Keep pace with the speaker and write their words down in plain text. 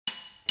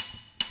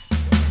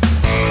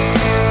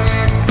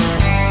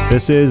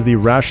This is the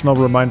Rational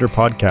Reminder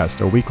Podcast,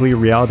 a weekly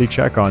reality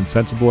check on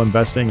sensible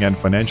investing and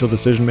financial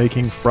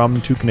decision-making from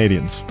two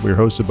Canadians. We're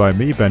hosted by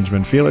me,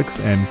 Benjamin Felix,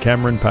 and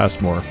Cameron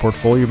Passmore,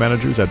 portfolio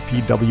managers at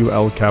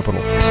PWL Capital.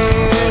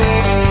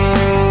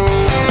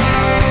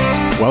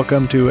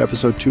 Welcome to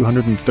episode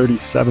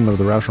 237 of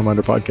the Rational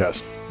Reminder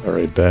Podcast. All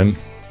right, Ben,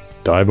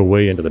 dive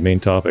away into the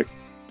main topic.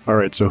 All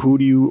right, so who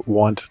do you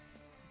want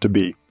to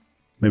be?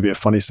 Maybe a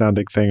funny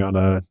sounding thing on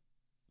a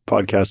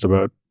podcast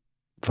about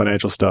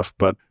financial stuff,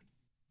 but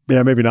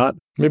yeah, maybe not.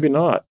 Maybe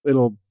not.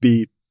 It'll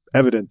be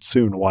evident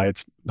soon why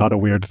it's not a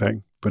weird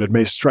thing, but it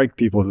may strike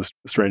people as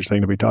a strange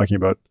thing to be talking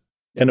about.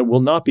 And it will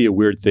not be a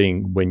weird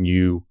thing when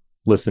you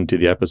listen to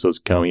the episodes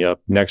coming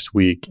up next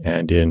week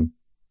and in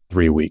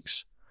 3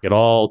 weeks. It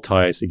all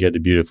ties together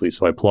beautifully,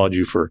 so I applaud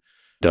you for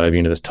diving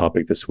into this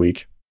topic this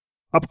week.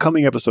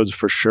 Upcoming episodes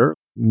for sure.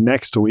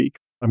 Next week,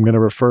 I'm going to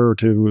refer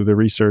to the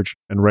research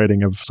and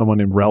writing of someone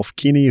named Ralph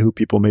Keeney, who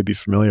people may be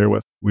familiar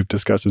with. We've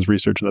discussed his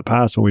research in the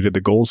past when we did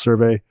the goals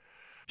survey.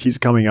 He's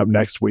coming up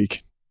next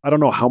week. I don't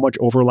know how much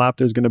overlap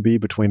there's going to be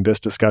between this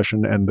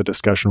discussion and the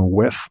discussion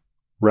with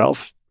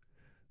Ralph.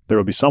 There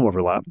will be some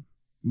overlap.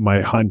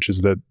 My hunch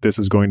is that this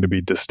is going to be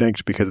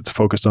distinct because it's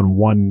focused on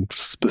one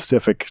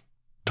specific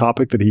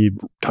topic that he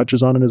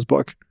touches on in his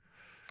book.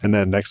 And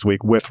then next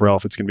week with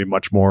Ralph, it's going to be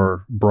much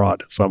more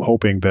broad. So I'm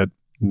hoping that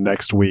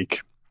next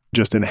week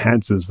just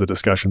enhances the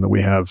discussion that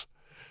we have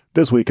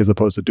this week as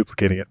opposed to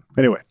duplicating it.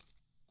 Anyway,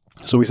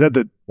 so we said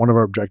that one of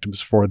our objectives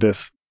for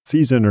this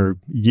season or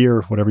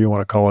year, whatever you want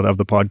to call it, of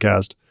the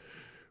podcast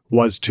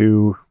was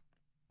to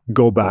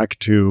go back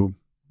to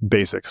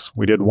basics.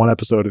 We did one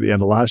episode at the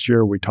end of last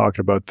year. We talked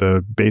about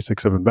the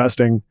basics of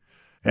investing,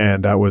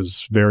 and that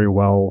was very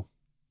well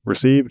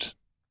received.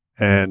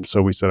 And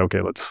so we said, okay,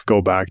 let's go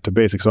back to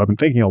basics. So I've been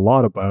thinking a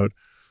lot about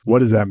what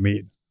does that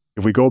mean?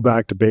 If we go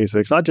back to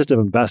basics, not just of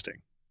investing,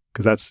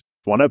 because that's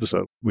one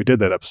episode. We did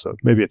that episode.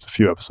 Maybe it's a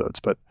few episodes,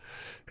 but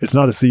it's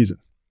not a season.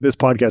 This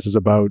podcast is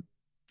about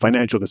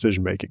financial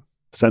decision-making,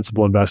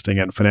 sensible investing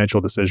and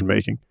financial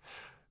decision-making.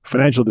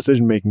 Financial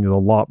decision-making is a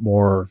lot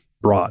more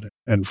broad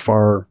and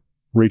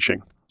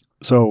far-reaching.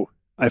 So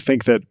I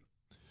think that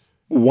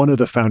one of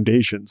the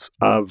foundations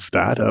of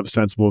that, of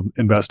sensible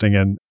investing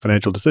and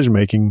financial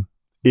decision-making,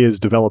 is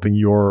developing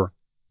your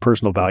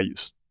personal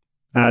values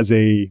as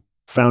a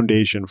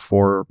foundation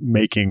for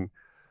making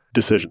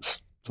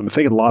decisions. So I'm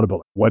thinking a lot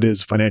about what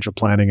is financial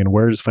planning and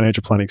where does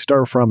financial planning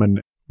start from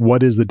and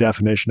what is the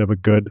definition of a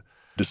good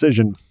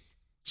decision.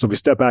 So if we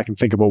step back and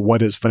think about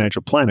what is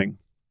financial planning,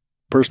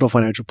 personal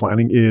financial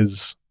planning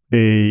is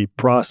a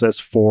process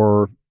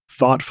for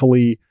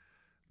thoughtfully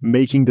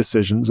making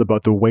decisions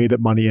about the way that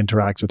money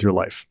interacts with your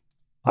life.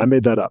 I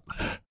made that up.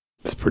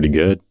 It's pretty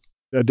good.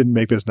 I didn't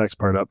make this next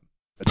part up.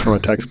 It's from a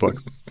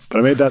textbook, but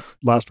I made that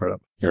last part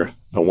up. You're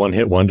a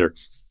one-hit wonder.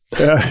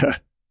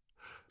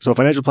 So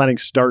financial planning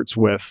starts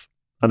with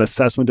an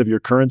assessment of your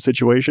current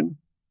situation.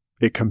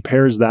 It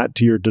compares that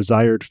to your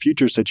desired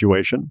future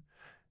situation.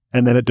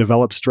 And then it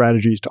develops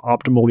strategies to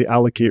optimally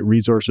allocate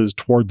resources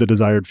toward the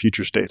desired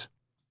future state.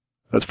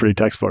 That's pretty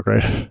textbook,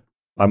 right?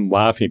 I'm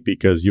laughing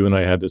because you and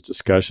I had this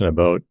discussion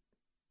about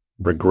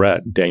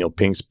regret, Daniel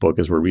Pink's book,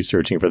 as we're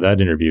researching for that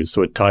interview.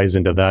 So it ties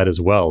into that as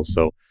well.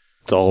 So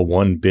it's all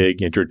one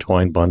big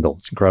intertwined bundle.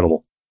 It's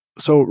incredible.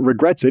 So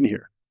regret's in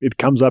here. It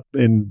comes up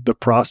in the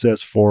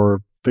process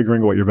for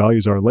figuring out what your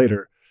values are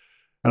later.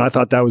 And I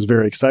thought that was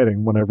very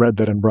exciting when I read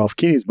that in Ralph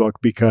Keeney's book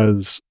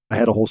because I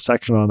had a whole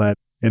section on that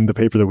in the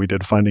paper that we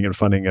did, Finding and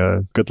Funding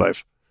a Good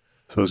Life.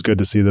 So it was good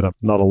to see that I'm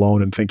not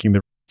alone in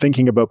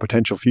thinking about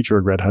potential future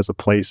regret has a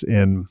place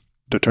in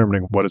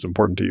determining what is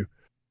important to you.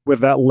 With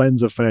that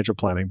lens of financial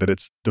planning, that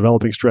it's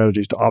developing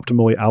strategies to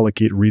optimally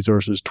allocate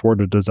resources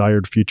toward a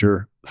desired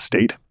future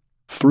state.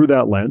 Through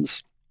that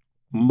lens,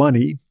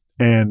 money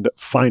and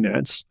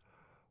finance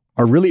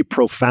are really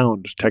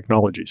profound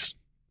technologies.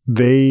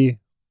 They,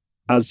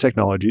 as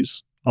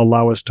technologies,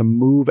 allow us to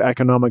move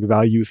economic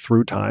value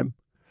through time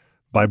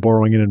by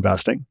borrowing and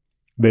investing.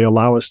 They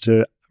allow us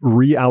to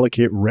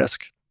reallocate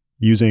risk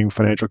using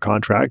financial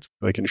contracts,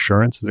 like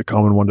insurance is a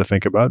common one to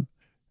think about.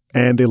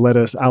 And they let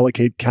us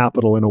allocate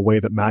capital in a way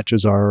that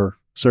matches our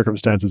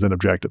circumstances and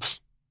objectives.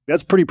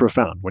 That's pretty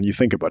profound when you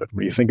think about it.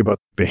 When you think about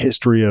the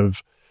history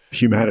of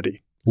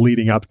humanity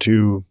leading up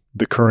to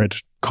the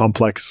current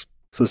complex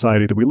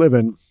society that we live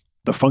in,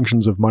 the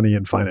functions of money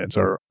and finance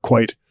are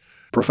quite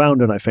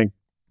profound. And I think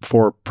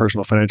for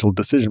personal financial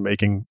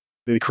decision-making,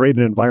 they create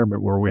an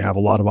environment where we have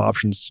a lot of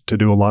options to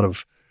do a lot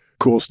of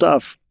cool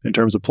stuff in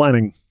terms of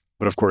planning.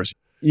 But of course,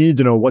 you need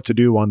to know what to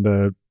do on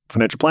the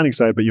financial planning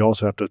side, but you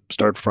also have to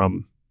start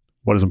from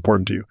what is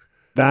important to you.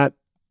 That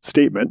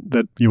statement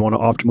that you want to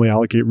optimally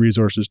allocate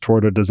resources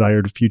toward a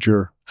desired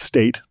future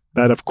state,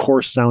 that of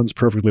course sounds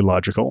perfectly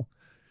logical.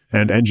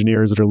 And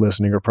engineers that are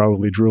listening are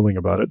probably drooling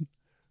about it.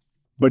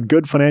 But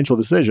good financial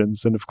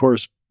decisions, and of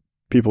course,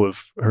 people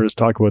have heard us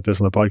talk about this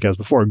on the podcast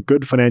before,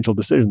 good financial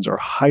decisions are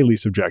highly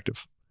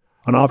subjective.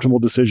 An optimal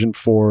decision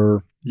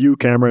for you,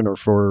 Cameron, or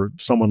for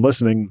someone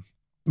listening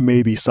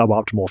may be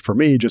suboptimal for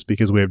me just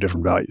because we have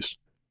different values.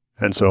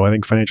 And so I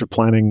think financial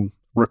planning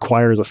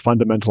requires a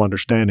fundamental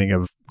understanding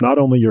of not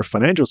only your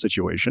financial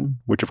situation,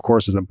 which of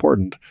course is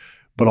important,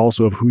 but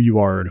also of who you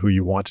are and who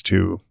you want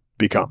to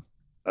become.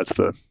 That's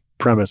the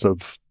premise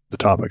of the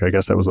topic. I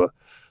guess that was a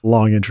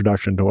long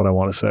introduction to what I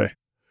want to say.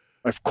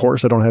 Of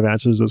course, I don't have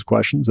answers to those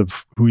questions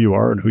of who you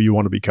are and who you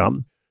want to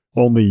become.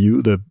 Only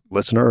you, the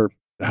listener,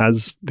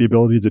 has the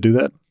ability to do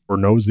that, or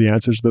knows the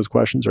answers to those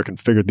questions, or can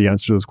figure the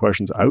answers to those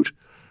questions out.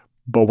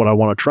 But what I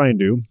want to try and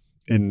do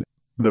in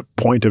the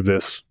point of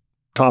this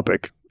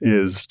topic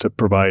is to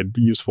provide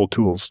useful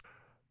tools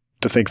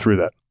to think through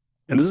that.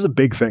 And this is a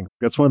big thing.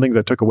 That's one of the things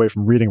I took away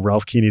from reading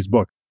Ralph Keeney's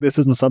book. This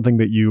isn't something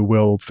that you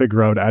will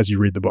figure out as you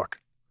read the book.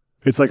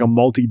 It's like a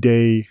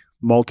multi-day,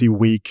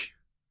 multi-week,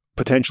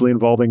 potentially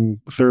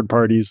involving third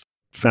parties,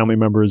 family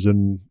members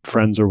and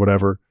friends or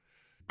whatever.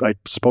 I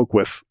spoke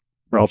with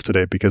Ralph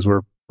today because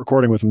we're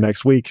recording with him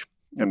next week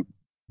and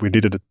we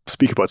needed to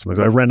speak about something.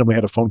 So I randomly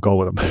had a phone call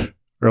with him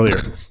earlier.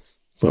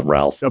 With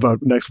Ralph. About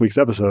next week's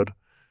episode.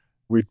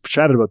 We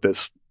chatted about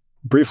this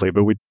briefly,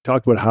 but we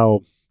talked about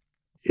how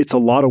it's a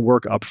lot of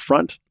work up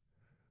front,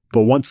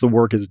 but once the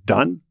work is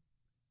done,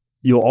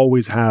 you'll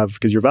always have,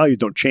 because your values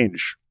don't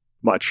change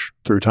much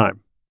through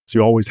time. So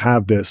you always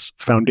have this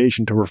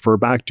foundation to refer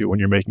back to when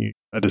you're making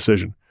a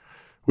decision,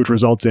 which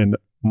results in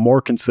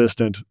more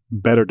consistent,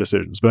 better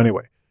decisions. But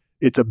anyway,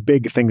 it's a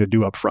big thing to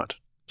do up front.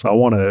 So I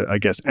want to, I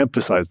guess,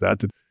 emphasize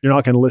that you're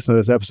not going to listen to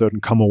this episode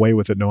and come away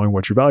with it knowing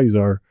what your values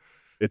are.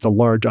 It's a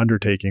large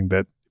undertaking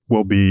that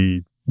will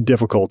be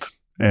difficult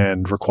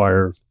and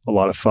require a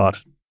lot of thought.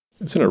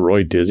 Isn't it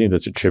Roy Disney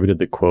that's attributed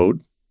the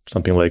quote,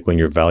 something like, when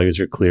your values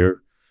are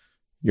clear,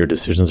 your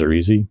decisions are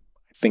easy?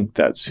 I think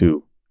that's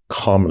who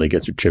commonly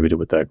gets attributed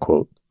with that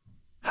quote.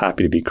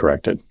 Happy to be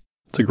corrected.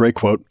 It's a great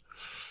quote.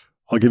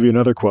 I'll give you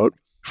another quote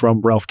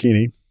from Ralph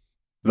Keeney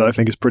that I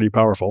think is pretty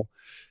powerful.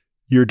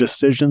 Your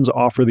decisions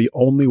offer the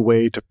only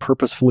way to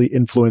purposefully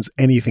influence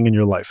anything in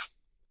your life.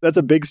 That's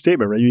a big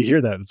statement, right? You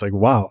hear that. It's like,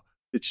 wow,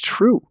 it's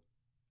true.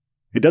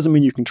 It doesn't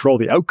mean you control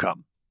the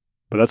outcome,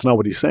 but that's not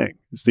what he's saying.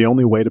 It's the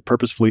only way to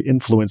purposefully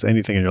influence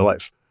anything in your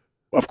life.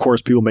 Of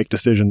course, people make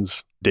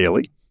decisions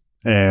daily,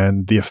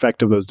 and the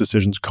effect of those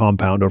decisions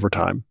compound over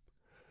time.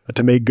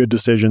 To make good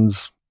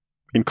decisions,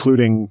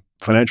 including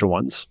financial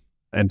ones,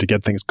 and to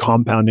get things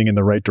compounding in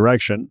the right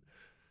direction,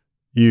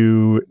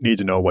 you need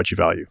to know what you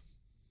value.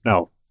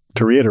 Now,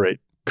 to reiterate,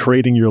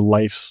 creating your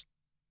life's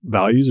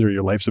values or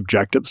your life's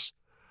objectives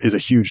is a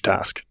huge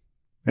task.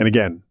 And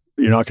again,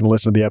 you're not going to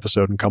listen to the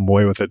episode and come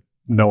away with it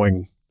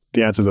knowing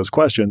the answer to those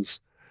questions.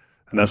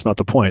 And that's not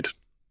the point.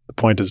 The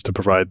point is to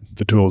provide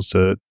the tools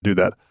to do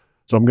that.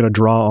 So I'm going to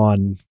draw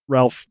on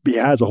Ralph. He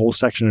has a whole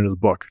section in his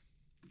book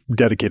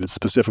dedicated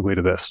specifically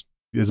to this.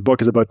 His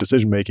book is about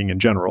decision-making in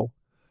general,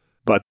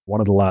 but one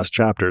of the last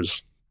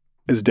chapters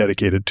is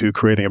dedicated to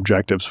creating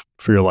objectives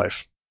for your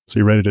life. So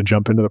you ready to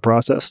jump into the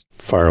process?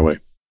 Fire away.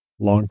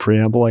 Long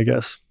preamble, I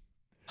guess.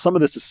 Some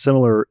of this is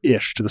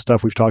similar-ish to the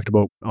stuff we've talked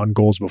about on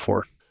goals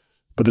before,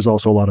 but there's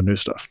also a lot of new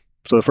stuff.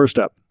 So the first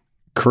step,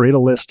 create a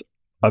list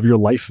of your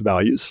life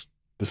values.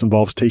 This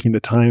involves taking the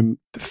time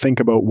to think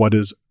about what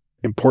is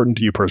important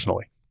to you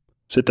personally.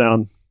 Sit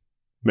down,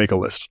 make a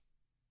list.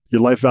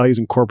 Your life values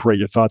incorporate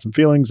your thoughts and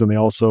feelings, and they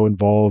also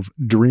involve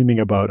dreaming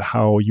about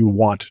how you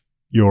want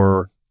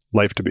your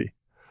life to be.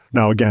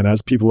 Now, again,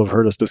 as people have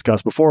heard us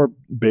discuss before,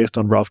 based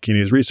on Ralph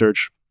Keeney's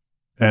research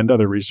and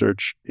other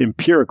research,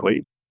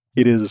 empirically,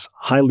 it is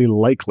highly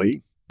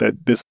likely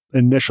that this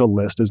initial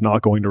list is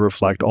not going to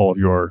reflect all of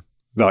your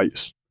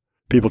values.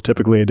 People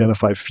typically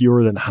identify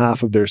fewer than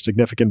half of their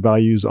significant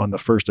values on the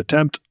first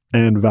attempt,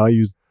 and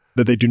values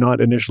that they do not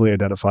initially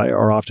identify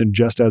are often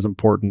just as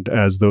important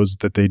as those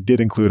that they did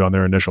include on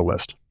their initial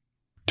list.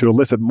 To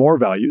elicit more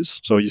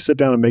values, so you sit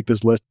down and make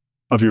this list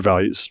of your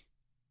values,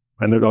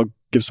 and then I'll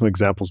give some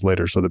examples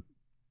later so that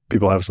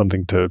people have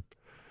something to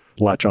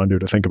latch onto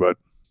to think about.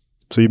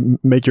 So you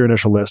make your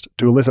initial list.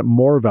 To elicit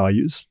more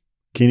values,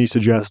 Keeney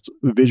suggests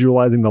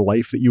visualizing the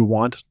life that you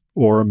want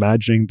or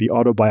imagining the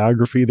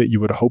autobiography that you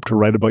would hope to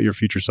write about your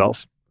future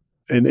self.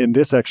 And in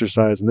this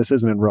exercise, and this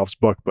isn't in Ralph's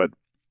book, but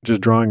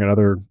just drawing on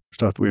other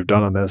stuff that we've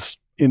done on this,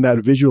 in that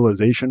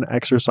visualization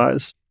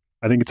exercise,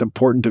 I think it's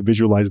important to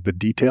visualize the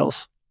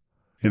details.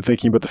 In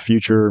thinking about the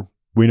future,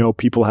 we know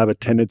people have a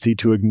tendency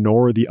to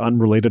ignore the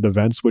unrelated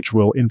events which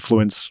will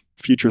influence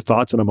future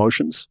thoughts and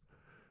emotions,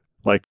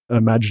 like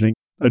imagining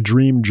a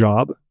dream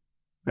job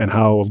and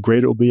how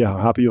great it will be, how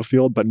happy you'll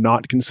feel, but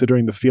not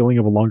considering the feeling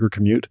of a longer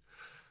commute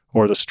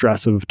or the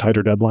stress of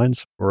tighter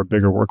deadlines or a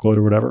bigger workload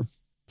or whatever.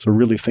 So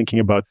really thinking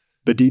about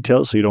the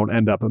details so you don't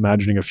end up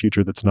imagining a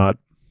future that's not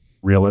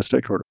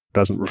realistic or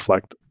doesn't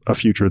reflect a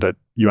future that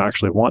you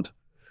actually want.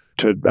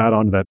 To add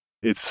on to that,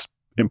 it's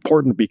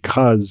important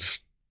because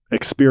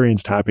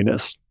experienced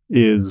happiness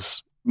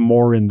is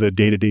more in the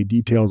day-to-day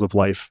details of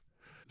life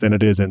than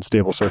it is in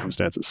stable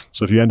circumstances.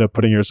 So if you end up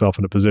putting yourself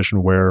in a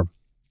position where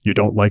you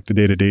don't like the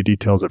day-to-day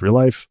details of your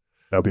life,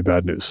 that would be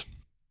bad news.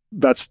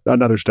 That's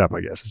another step,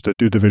 I guess, is to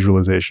do the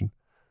visualization.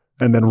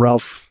 And then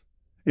Ralph,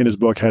 in his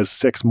book, has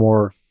 6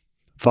 more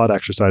thought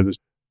exercises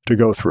to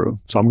go through.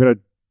 So I'm going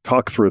to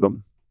talk through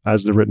them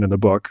as they're written in the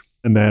book.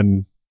 And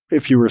then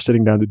if you were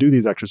sitting down to do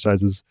these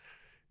exercises,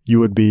 you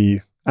would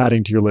be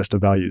adding to your list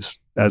of values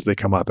as they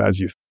come up as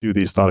you do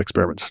these thought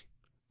experiments.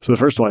 So the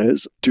first one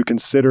is to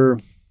consider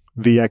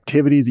the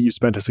activities that you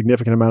spent a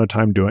significant amount of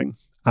time doing.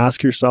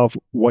 Ask yourself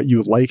what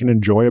you like and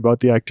enjoy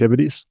about the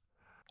activities.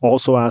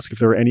 Also ask if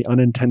there are any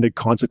unintended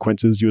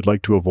consequences you would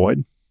like to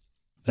avoid.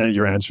 And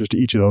your answers to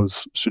each of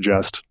those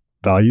suggest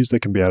values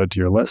that can be added to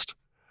your list.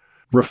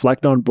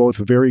 Reflect on both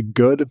very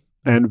good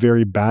and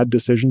very bad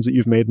decisions that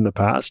you've made in the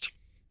past.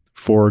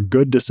 For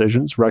good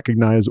decisions,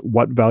 recognize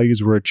what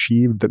values were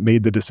achieved that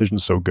made the decision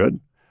so good.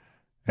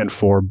 And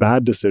for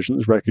bad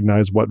decisions,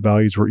 recognize what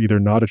values were either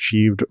not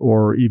achieved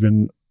or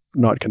even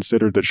not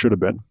considered that should have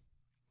been.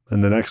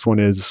 And the next one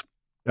is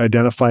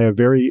identify a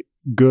very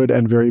good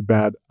and very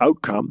bad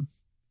outcome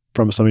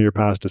from some of your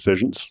past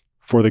decisions.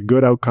 For the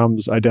good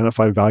outcomes,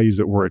 identify values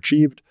that were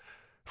achieved.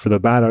 For the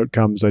bad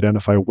outcomes,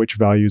 identify which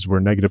values were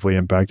negatively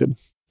impacted.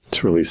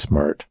 It's really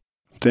smart.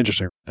 It's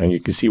interesting. And you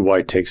can see why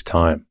it takes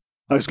time.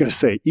 I was going to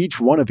say, each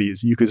one of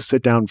these, you could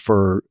sit down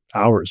for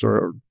hours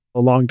or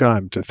a long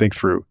time to think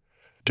through,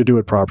 to do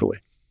it properly.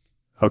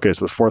 Okay,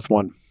 so the fourth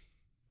one.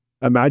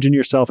 Imagine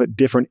yourself at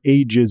different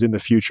ages in the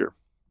future.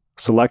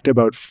 Select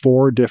about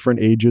 4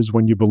 different ages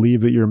when you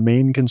believe that your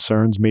main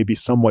concerns may be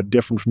somewhat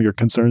different from your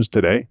concerns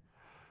today.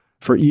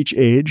 For each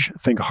age,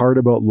 think hard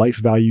about life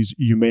values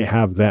you may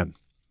have then.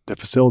 To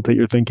facilitate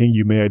your thinking,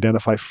 you may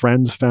identify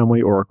friends,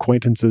 family, or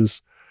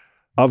acquaintances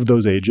of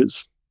those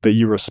ages that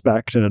you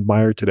respect and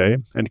admire today,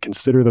 and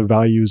consider the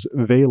values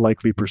they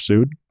likely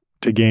pursued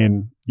to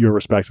gain your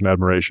respect and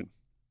admiration.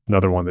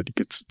 Another one that you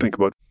could think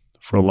about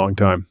for a long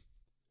time.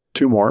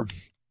 2 more.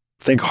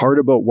 Think hard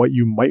about what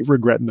you might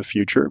regret in the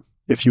future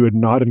if you had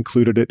not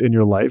included it in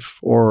your life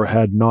or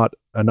had not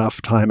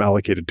enough time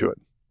allocated to it.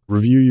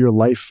 Review your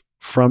life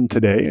from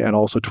today and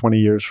also 20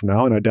 years from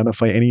now and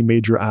identify any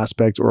major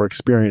aspects or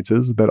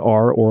experiences that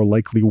are or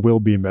likely will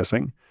be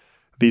missing.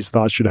 These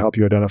thoughts should help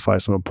you identify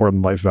some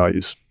important life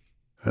values.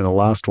 And the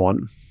last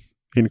one,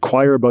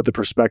 inquire about the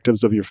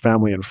perspectives of your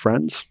family and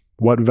friends.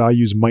 What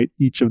values might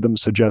each of them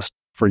suggest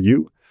for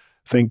you?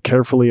 Think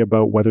carefully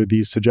about whether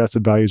these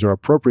suggested values are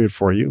appropriate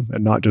for you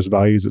and not just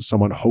values that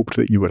someone hoped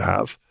that you would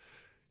have.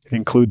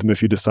 Include them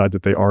if you decide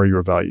that they are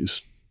your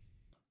values.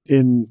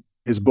 In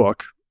his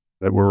book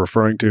that we're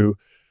referring to,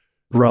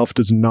 Ralph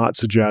does not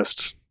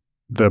suggest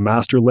the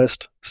master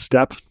list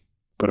step,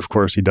 but of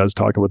course he does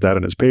talk about that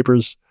in his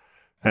papers.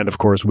 And of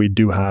course we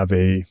do have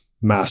a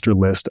master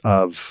list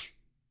of,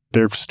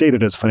 they're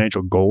stated as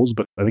financial goals,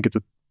 but I think it's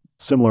a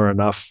similar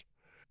enough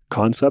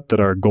concept that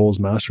our goals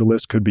master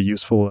list could be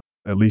useful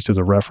at least as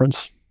a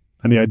reference.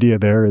 And the idea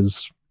there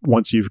is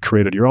once you've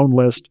created your own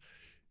list,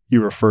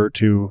 you refer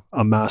to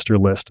a master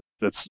list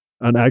that's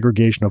an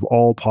aggregation of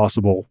all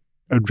possible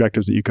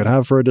objectives that you could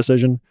have for a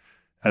decision,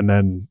 and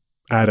then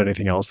add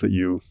anything else that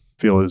you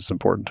feel is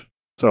important.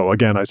 So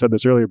again, I said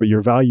this earlier, but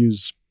your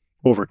values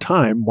over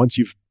time, once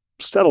you've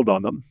settled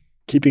on them,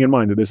 keeping in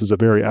mind that this is a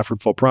very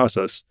effortful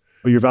process,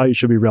 but your values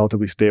should be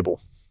relatively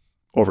stable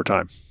over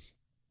time.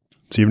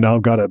 So you've now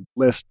got a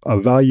list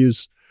of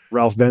values.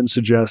 Ralph then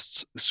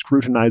suggests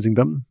scrutinizing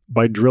them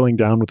by drilling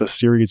down with a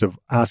series of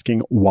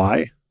asking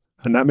why.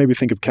 And that made me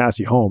think of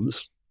Cassie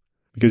Holmes,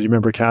 because you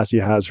remember Cassie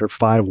has her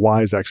 5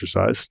 whys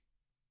exercise.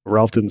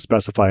 Ralph didn't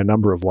specify a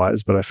number of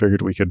whys, but I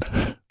figured we could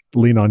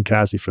lean on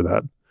Cassie for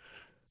that.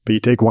 But you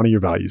take one of your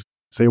values.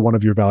 Say one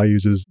of your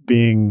values is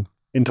being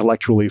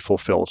intellectually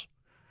fulfilled.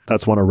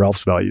 That's one of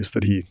Ralph's values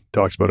that he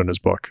talks about in his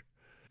book.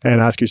 And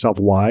ask yourself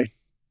why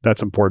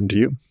that's important to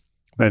you.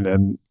 And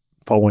then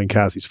following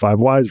Cassie's 5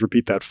 whys,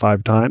 repeat that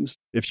 5 times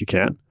if you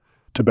can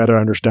to better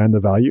understand the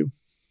value.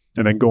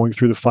 And then going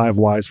through the 5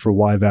 whys for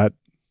why that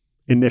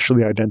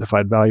initially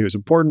identified value is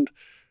important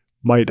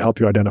might help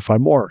you identify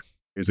more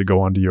as you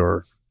go onto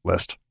your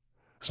list.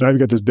 So now you've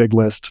got this big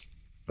list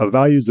of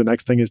values. The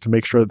next thing is to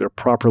make sure that they're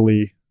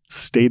properly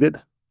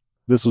stated.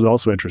 This was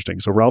also interesting.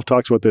 So Ralph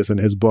talks about this in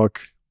his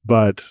book,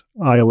 but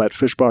Ayelet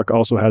Fishbach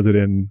also has it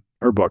in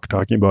her book,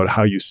 talking about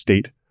how you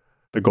state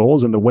the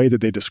goals, and the way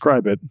that they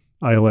describe it,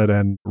 Ayelet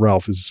and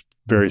Ralph, is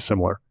very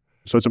similar.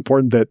 So it's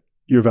important that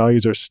your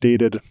values are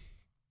stated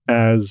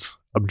as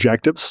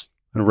objectives.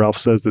 And Ralph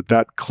says that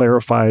that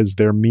clarifies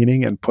their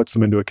meaning and puts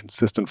them into a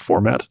consistent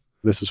format.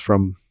 This is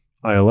from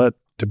Ayelet.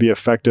 To be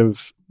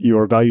effective,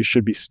 your values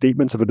should be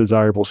statements of a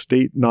desirable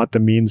state, not the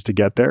means to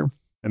get there.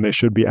 And they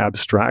should be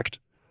abstract.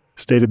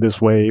 Stated this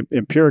way,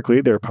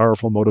 empirically, they're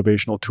powerful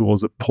motivational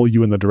tools that pull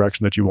you in the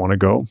direction that you want to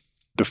go.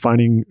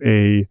 Defining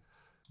a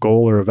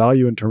goal or a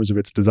value in terms of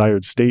its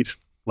desired state,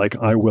 like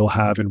I will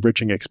have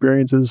enriching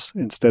experiences,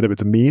 instead of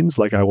its means,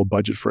 like I will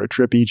budget for a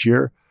trip each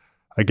year,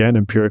 again,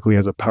 empirically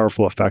has a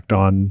powerful effect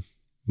on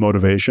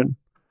motivation.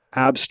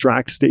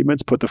 Abstract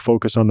statements put the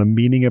focus on the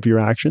meaning of your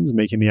actions,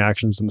 making the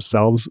actions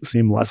themselves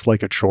seem less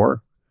like a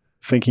chore.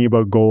 Thinking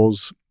about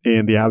goals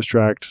in the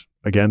abstract,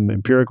 again,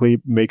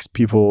 empirically makes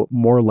people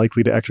more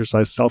likely to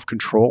exercise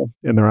self-control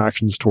in their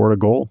actions toward a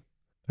goal.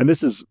 And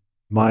this is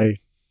my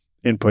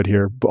input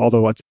here,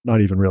 although it's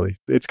not even really.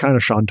 It's kind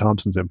of Sean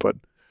Thompson's input.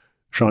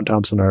 Sean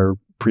Thompson, our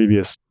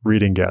previous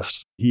reading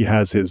guest, he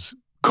has his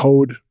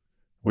code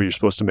where you're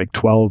supposed to make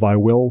 12 I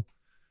will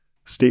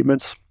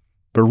statements.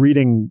 But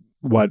reading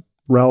what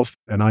Ralph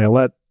and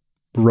Ayelet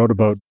wrote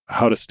about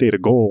how to state a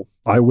goal,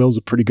 I will is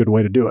a pretty good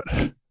way to do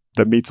it.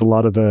 That meets a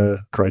lot of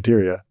the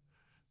criteria.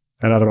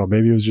 And I don't know,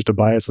 maybe it was just a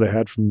bias that I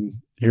had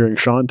from hearing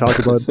Sean talk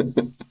about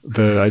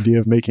the idea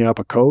of making up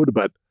a code,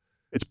 but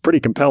it's pretty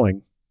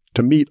compelling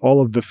to meet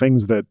all of the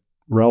things that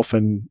Ralph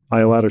and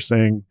Ayelet are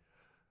saying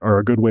are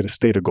a good way to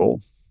state a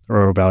goal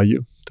or a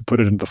value, to put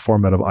it into the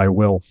format of I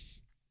will.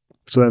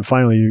 So then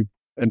finally you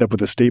end up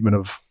with a statement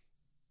of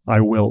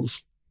I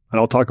wills. And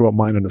I'll talk about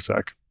mine in a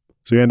sec.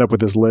 So you end up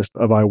with this list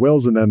of I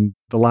wills, and then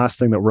the last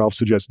thing that Ralph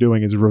suggests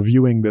doing is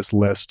reviewing this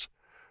list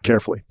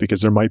carefully,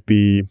 because there might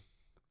be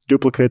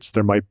duplicates,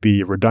 there might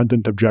be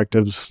redundant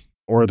objectives,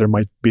 or there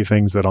might be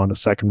things that on a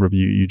second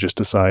review you just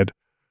decide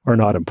are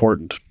not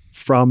important.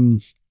 From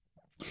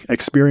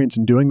experience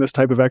in doing this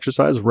type of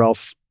exercise,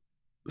 Ralph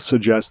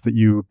suggests that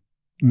you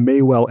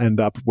may well end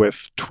up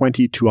with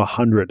 20 to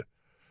 100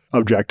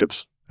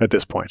 objectives at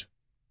this point,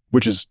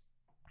 which is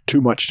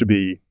too much to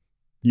be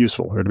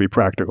useful or to be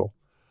practical.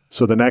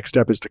 So the next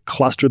step is to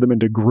cluster them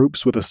into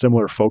groups with a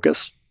similar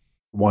focus.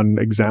 One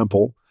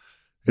example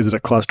is that a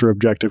cluster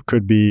objective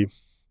could be,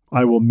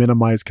 I will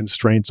minimize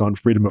constraints on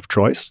freedom of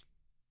choice.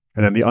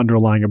 And then the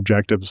underlying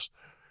objectives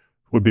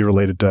would be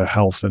related to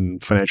health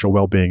and financial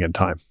well-being and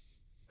time.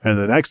 And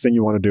the next thing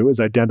you want to do is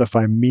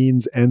identify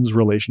means-ends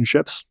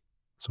relationships.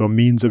 So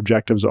means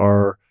objectives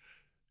are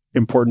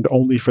important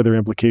only for their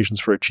implications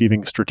for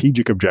achieving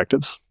strategic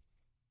objectives.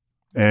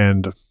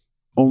 And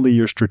only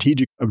your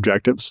strategic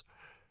objectives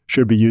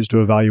should be used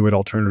to evaluate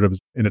alternatives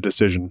in a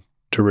decision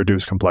to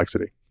reduce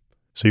complexity.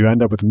 So you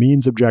end up with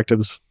means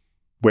objectives,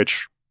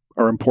 which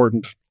are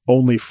important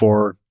only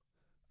for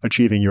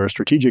achieving your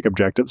strategic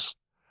objectives.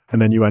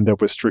 And then you end up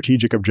with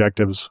strategic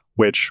objectives,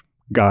 which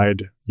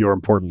guide your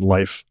important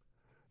life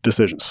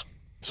decisions.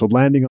 So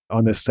landing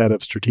on this set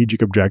of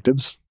strategic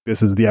objectives,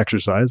 this is the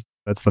exercise.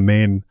 That's the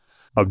main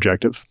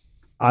objective.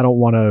 I don't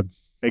want to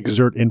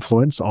exert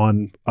influence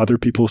on other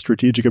people's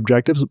strategic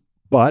objectives,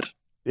 but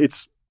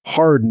it's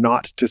hard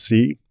not to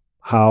see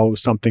how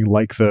something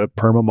like the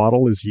PERMA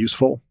model is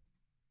useful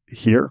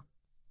here,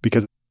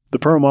 because the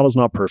PERMA model is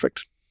not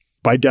perfect.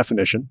 By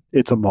definition,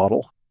 it's a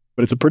model,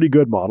 but it's a pretty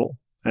good model.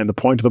 And the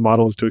point of the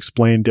model is to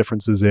explain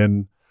differences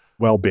in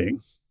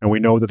well-being. And we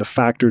know that the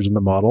factors in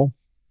the model,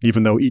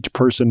 even though each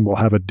person will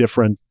have a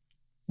different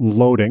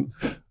loading,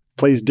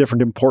 plays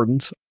different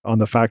importance on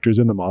the factors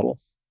in the model.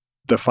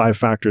 The 5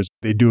 factors,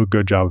 they do a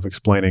good job of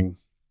explaining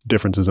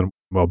differences in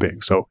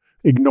well-being. So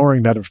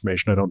ignoring that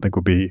information, I don't think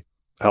would be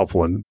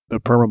helpful. And the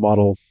PERMA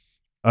model,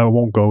 I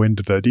won't go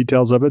into the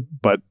details of it,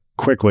 but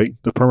quickly,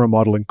 the PERMA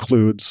model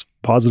includes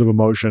positive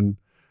emotion,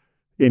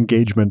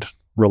 engagement,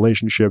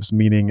 relationships,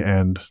 meaning,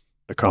 and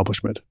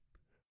accomplishment.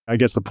 I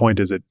guess the point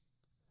is it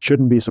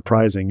shouldn't be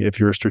surprising if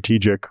your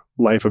strategic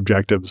life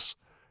objectives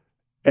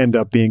end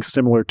up being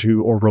similar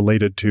to or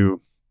related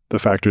to the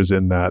factors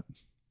in that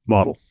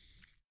model.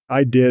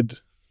 I did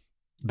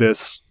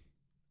this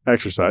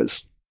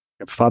exercise.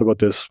 I've thought about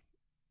this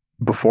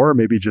before,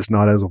 maybe just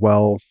not as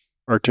well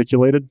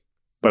articulated,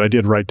 but I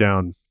did write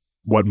down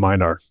what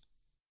mine are.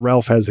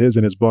 Ralph has his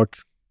in his book,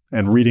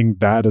 and reading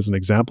that as an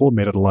example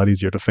made it a lot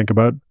easier to think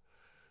about.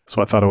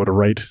 So I thought I would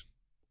write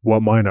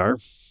what mine are.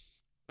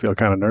 Feel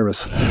kind of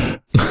nervous.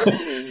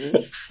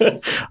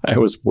 I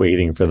was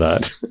waiting for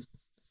that.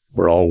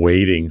 We're all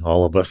waiting.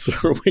 All of us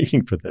are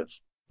waiting for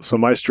this. So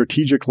my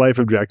strategic life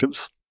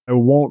objectives, I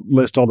won't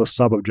list all the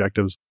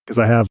sub-objectives because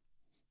I have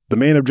the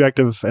main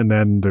objective and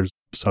then there's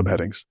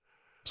subheadings.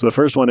 So the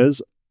first one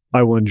is,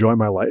 I will enjoy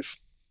my life.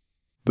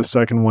 The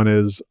second one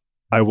is,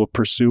 I will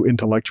pursue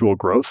intellectual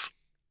growth.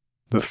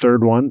 The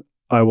third one,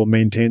 I will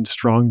maintain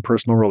strong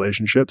personal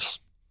relationships.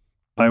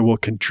 I will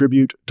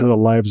contribute to the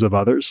lives of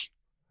others.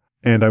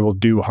 And I will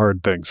do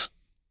hard things.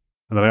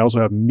 And then I also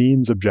have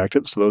means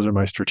objectives. So those are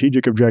my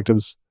strategic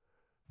objectives.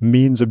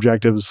 Means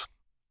objectives,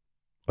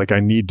 like I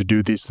need to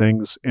do these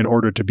things in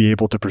order to be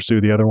able to pursue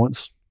the other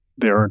ones.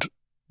 They aren't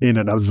in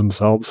and of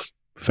themselves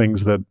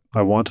things that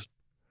I want.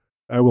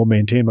 I will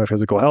maintain my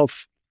physical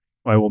health.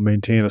 I will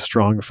maintain a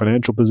strong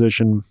financial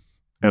position.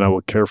 And I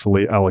will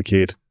carefully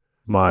allocate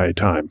my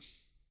time.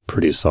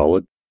 Pretty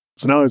solid.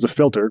 So now there's a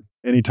filter.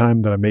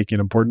 Anytime that I'm making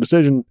an important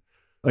decision,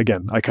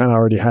 again, I kind of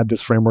already had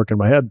this framework in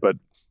my head, but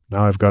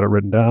now I've got it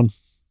written down.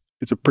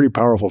 It's a pretty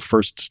powerful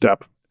first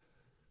step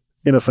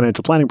in a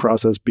financial planning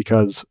process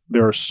because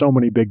there are so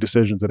many big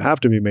decisions that have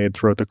to be made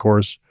throughout the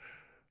course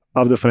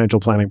of the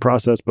financial planning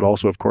process, but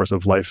also, of course,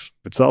 of life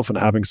itself. And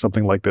having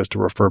something like this to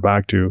refer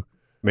back to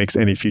makes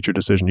any future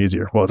decision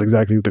easier. Well, it's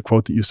exactly the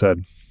quote that you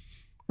said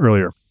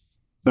earlier.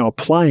 Now,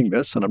 applying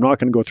this, and I'm not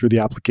going to go through the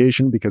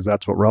application because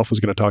that's what Ralph was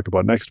going to talk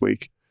about next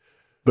week,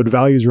 but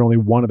values are only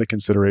one of the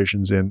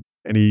considerations in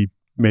any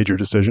major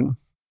decision.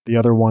 The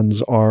other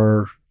ones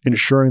are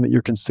ensuring that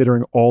you're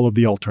considering all of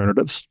the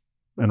alternatives.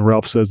 And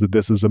Ralph says that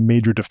this is a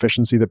major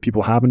deficiency that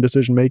people have in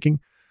decision making.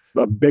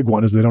 A big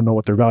one is they don't know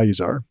what their values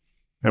are.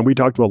 And we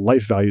talked about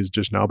life values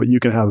just now, but you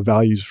can have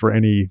values for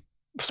any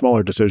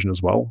smaller decision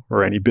as well,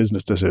 or any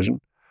business decision.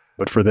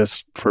 But for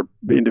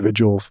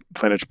individual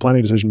financial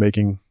planning decision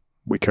making,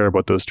 we care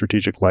about those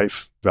strategic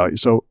life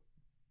values. So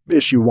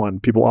issue one,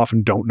 people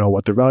often don't know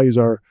what their values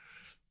are,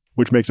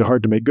 which makes it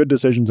hard to make good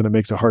decisions, and it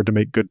makes it hard to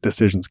make good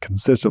decisions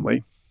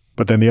consistently.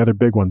 But then the other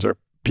big ones are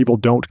people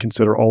don't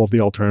consider all of the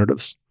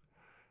alternatives.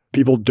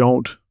 People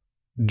don't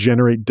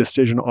generate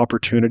decision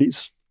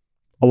opportunities.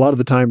 A lot of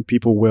the time,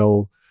 people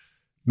will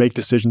make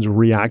decisions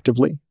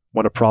reactively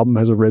when a problem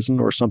has arisen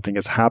or something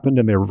has happened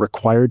and they're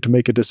required to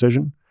make a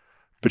decision.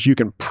 But you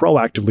can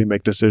proactively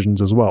make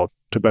decisions as well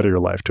to better your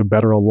life, to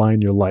better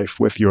align your life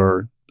with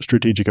your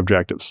strategic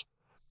objectives.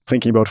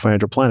 Thinking about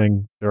financial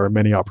planning, there are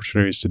many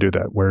opportunities to do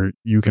that, where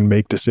you can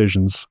make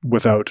decisions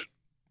without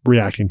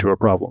reacting to a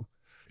problem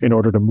in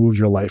order to move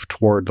your life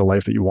toward the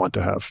life that you want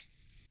to have.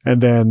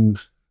 And then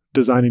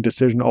designing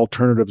decision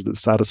alternatives that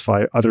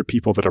satisfy other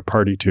people that are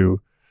party to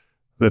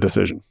the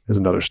decision is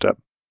another step.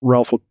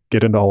 Ralph will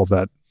get into all of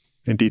that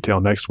in detail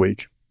next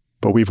week,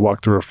 but we've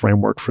walked through a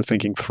framework for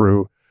thinking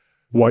through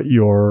what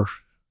your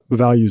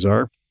values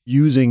are.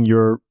 Using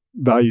your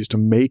values to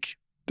make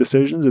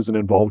decisions is an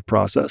involved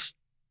process.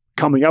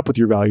 Coming up with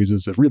your values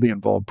is a really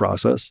involved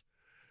process.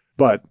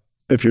 But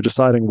if you're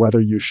deciding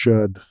whether you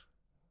should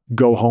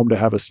go home to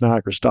have a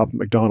snack or stop at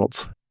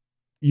McDonald's,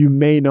 you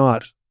may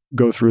not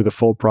go through the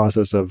full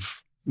process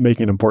of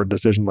making an important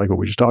decision like what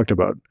we just talked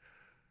about.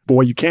 But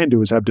what you can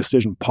do is have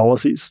decision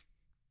policies.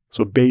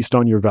 So based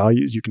on your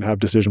values, you can have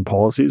decision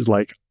policies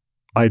like,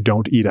 I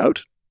don't eat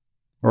out,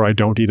 or I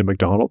don't eat at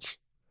McDonald's.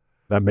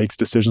 That makes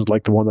decisions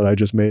like the one that I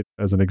just made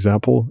as an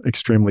example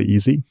extremely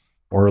easy.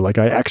 Or like,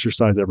 I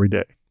exercise every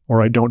day,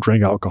 or I don't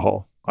drink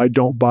alcohol. I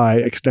don't buy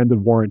extended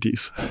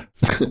warranties.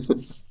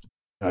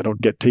 I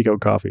don't get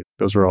takeout coffee.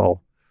 Those are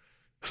all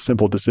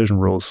simple decision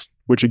rules,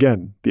 which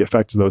again, the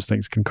effects of those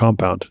things can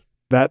compound.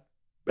 That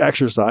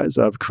exercise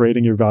of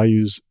creating your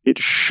values, it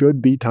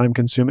should be time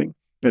consuming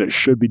and it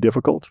should be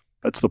difficult.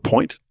 That's the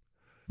point.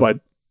 But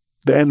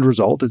the end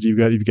result is you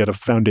get a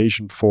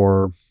foundation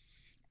for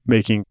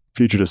making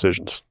future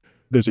decisions.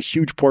 There's a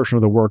huge portion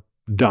of the work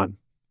done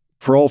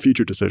for all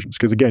future decisions,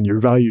 because again, your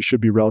values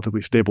should be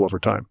relatively stable over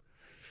time.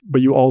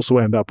 But you also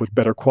end up with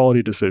better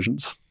quality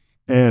decisions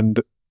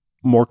and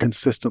more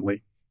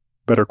consistently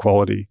better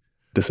quality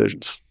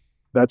decisions.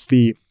 That's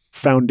the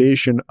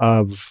foundation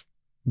of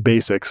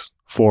basics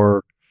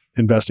for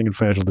investing in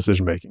financial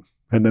decision making.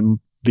 And then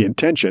the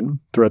intention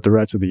throughout the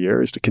rest of the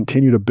year is to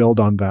continue to build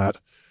on that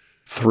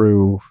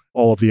through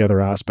all of the other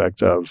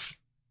aspects of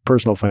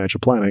personal financial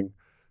planning.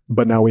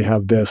 But now we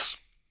have this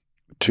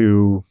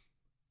to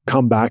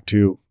come back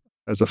to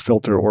as a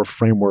filter or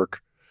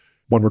framework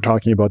when we're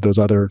talking about those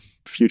other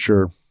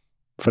future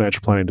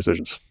financial planning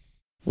decisions.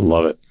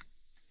 Love it.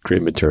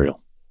 Great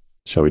material.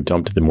 Shall we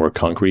jump to the more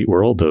concrete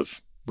world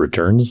of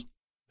returns?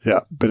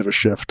 Yeah, bit of a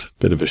shift.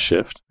 Yeah,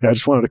 I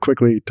just wanted to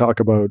quickly talk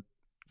about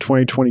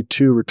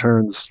 2022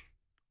 returns,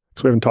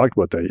 because we haven't talked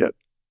about that yet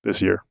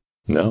this year.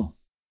 No.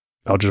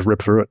 I'll just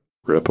rip through it.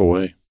 Rip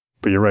away.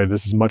 But you're right,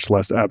 this is much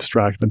less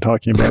abstract than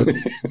talking about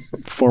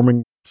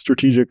forming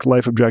strategic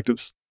life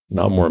objectives.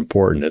 Not more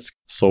important. It's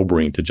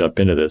sobering to jump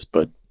into this,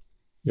 but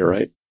you're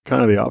right.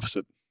 Kind of the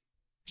opposite.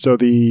 So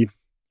the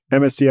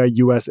MSCI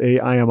USA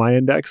IMI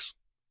index,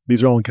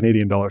 these are all in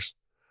Canadian dollars,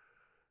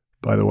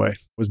 by the way,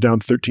 was down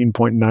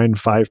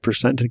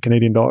 13.95% in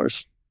Canadian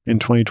dollars in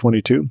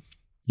 2022.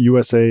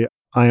 USA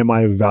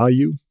IMI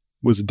value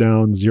was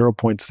down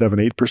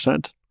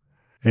 0.78%,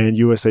 and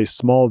USA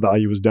small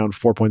value was down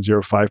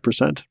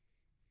 4.05%.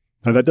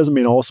 Now, that doesn't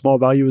mean all small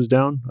value is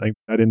down. I think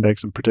that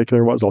index in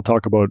particular was. I'll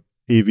talk about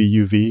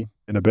AVUV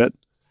in a bit.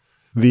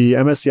 The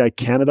MSCI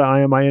Canada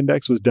IMI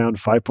index was down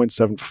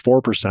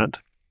 5.74%,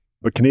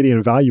 but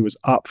Canadian value was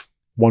up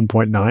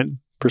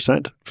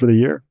 1.9% for the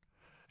year,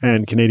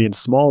 and Canadian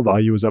small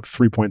value was up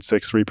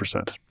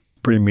 3.63%.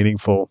 Pretty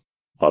meaningful.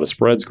 A lot of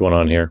spreads going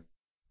on here.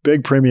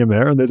 Big premium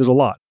there, and there's a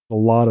lot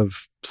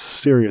of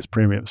serious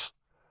premiums.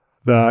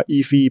 The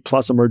EFI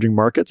plus emerging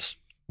markets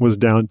was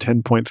down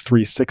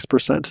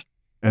 10.36%,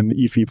 and the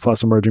EFI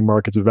plus emerging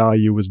markets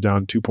value was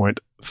down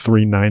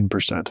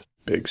 2.39%.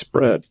 Big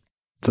spread.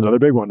 It's another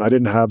big one. I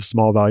didn't have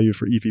small value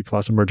for EFI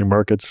plus emerging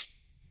markets,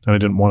 and I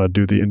didn't want to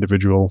do the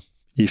individual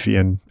EFI.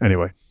 And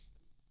anyway,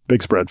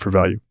 big spread for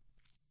value.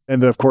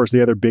 And of course,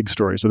 the other big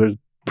story. So there's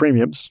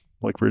premiums,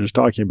 like we were just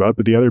talking about,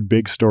 but the other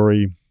big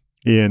story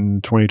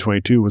in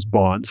 2022 was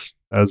bonds.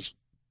 As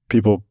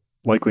people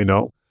likely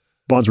know,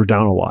 bonds were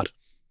down a lot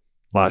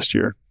last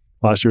year.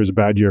 Last year was a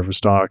bad year for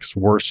stocks,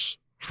 worse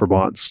for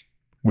bonds,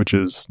 which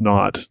is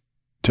not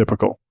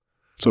typical.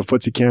 So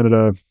FTSE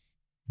Canada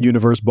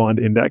Universe Bond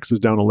Index is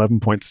down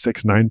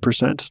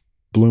 11.69%.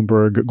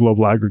 Bloomberg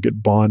Global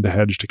Aggregate Bond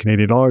hedge to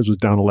Canadian dollars was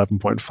down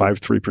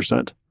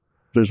 11.53%.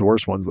 There's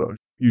worse ones though.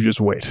 You just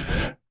wait.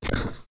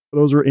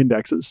 Those are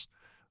indexes.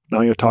 Now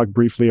I'm going to talk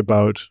briefly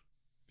about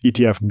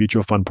ETF and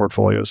mutual fund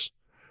portfolios.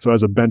 So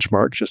as a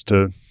benchmark, just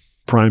to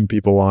prime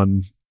people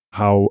on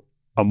how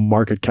a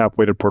market cap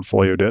weighted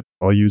portfolio did.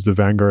 I'll use the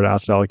Vanguard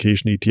Asset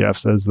Allocation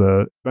ETFs as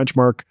the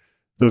benchmark.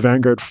 The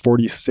Vanguard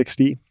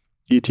 4060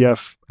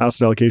 ETF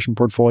asset allocation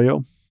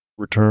portfolio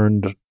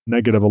returned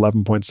negative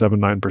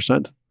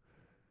 11.79%.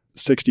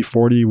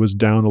 60/40 was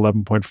down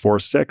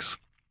 11.46%.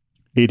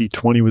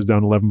 80/20 was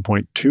down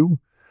 11.2%.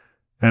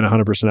 And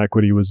 100%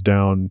 equity was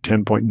down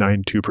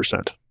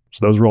 10.92%.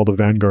 So those were all the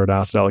Vanguard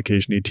asset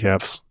allocation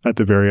ETFs at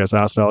the various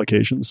asset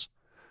allocations.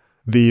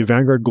 The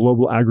Vanguard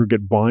Global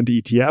Aggregate Bond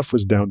ETF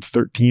was down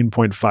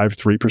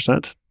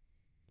 13.53%.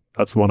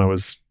 That's the one I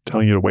was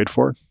telling you to wait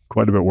for.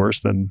 Quite a bit worse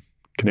than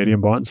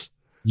Canadian bonds.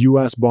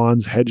 US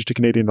bonds hedged to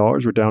Canadian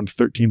dollars were down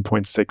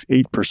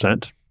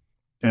 13.68%.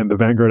 And the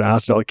Vanguard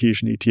asset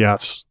allocation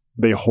ETFs,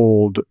 they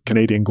hold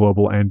Canadian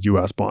global and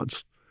US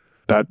bonds.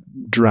 That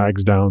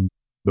drags down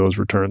those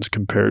returns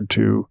compared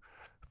to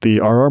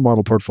the RR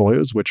model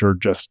portfolios, which are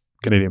just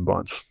Canadian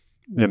bonds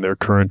in their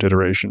current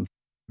iteration.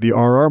 The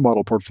RR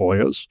model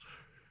portfolios,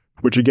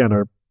 which again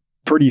are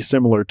pretty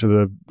similar to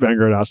the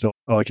Vanguard asset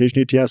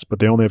allocation ETFs, but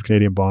they only have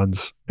Canadian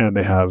bonds and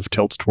they have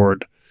tilts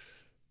toward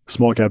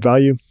small cap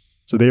value.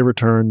 So they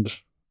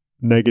returned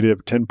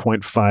negative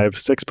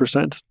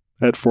 10.56%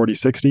 at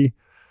 4060,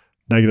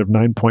 negative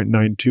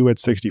 9.92 at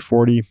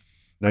 6040,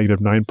 negative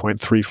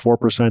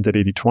 9.34% at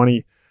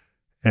 8020,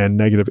 and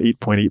negative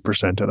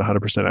 8.8% at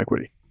 100%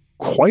 equity.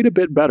 Quite a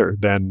bit better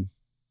than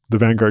the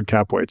Vanguard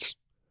cap weights.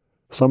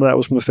 Some of that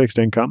was from the fixed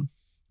income,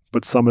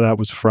 but some of that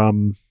was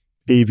from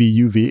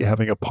AVUV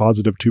having a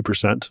positive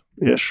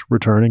 2%-ish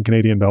return in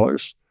Canadian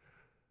dollars.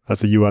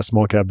 That's the US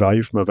small cap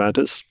value from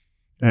Avantis.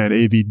 And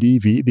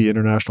AVDV, the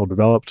international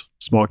developed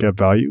small cap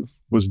value,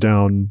 was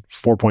down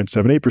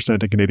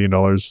 4.78% in Canadian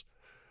dollars.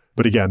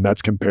 But again,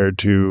 that's compared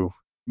to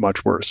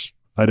much worse.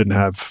 I didn't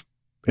have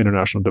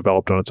international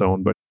developed on its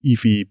own, but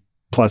EFI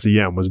plus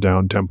EM was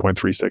down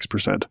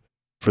 10.36%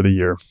 for the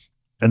year.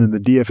 And then the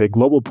DFA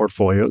global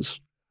portfolios,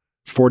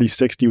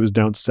 4060 was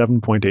down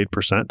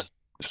 7.8%,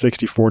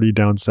 6040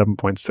 down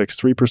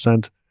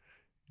 7.63%,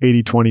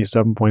 8020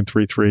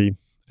 7.33%,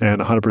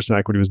 and 100%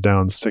 equity was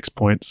down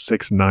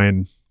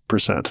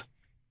 6.69%.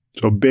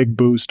 So a big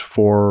boost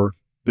for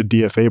the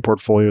DFA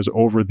portfolios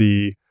over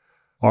the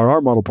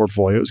RR model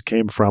portfolios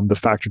came from the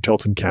factor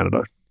tilt in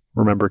Canada.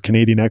 Remember,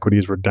 Canadian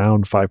equities were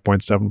down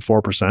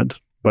 5.74%,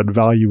 but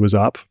value was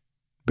up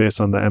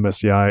based on the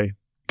MSCI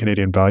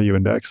Canadian Value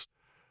Index,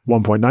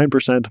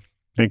 1.9%,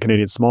 and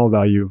Canadian small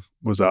value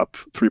was up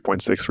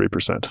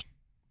 3.63%.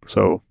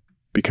 So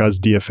because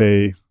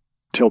DFA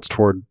tilts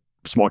toward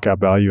small cap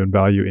value and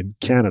value in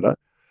Canada,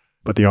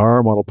 but the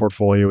RR model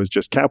portfolio is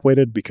just cap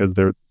weighted because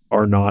there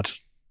are not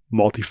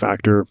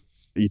multi-factor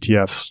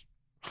ETFs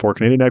for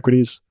Canadian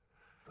equities.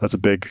 That's a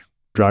big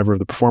driver of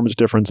the performance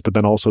difference. But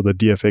then also the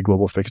DFA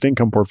Global Fixed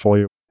Income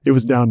portfolio, it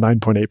was down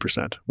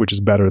 9.8%, which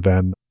is better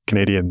than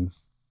Canadian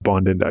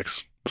Bond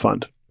Index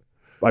Fund.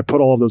 I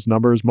put all of those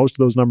numbers, most of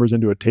those numbers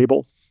into a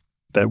table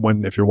that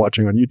if you're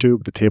watching on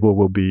YouTube, the table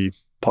will be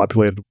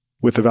populated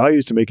with the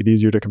values to make it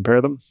easier to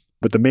compare them.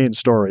 But the main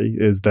story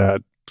is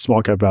that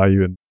small cap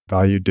value and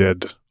value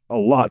did a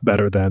lot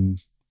better than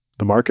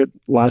the market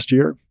last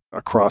year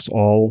across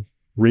all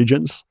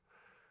regions.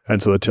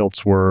 And so the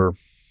tilts were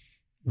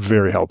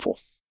very helpful.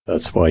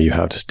 That's why you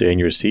have to stay in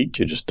your seat.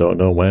 You just don't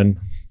know when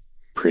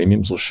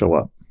premiums will show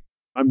up.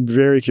 I'm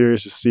very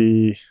curious to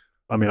see.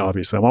 I mean,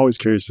 obviously, I'm always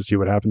curious to see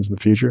what happens in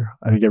the future.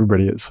 I think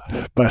everybody is.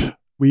 But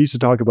we used to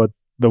talk about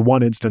the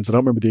one instance, I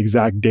don't remember the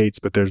exact dates,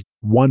 but there's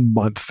 1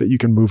 month that you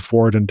can move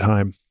forward in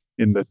time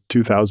in the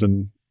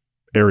 2000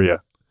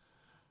 area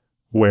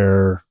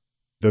where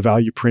the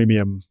value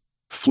premium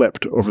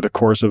flipped over the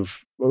course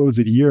of, what was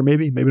it, a year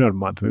maybe? Maybe not a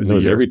month. It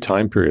was every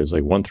time period. It's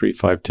like 1, 3,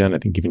 5, 10, I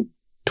think even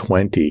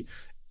 20.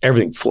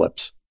 Everything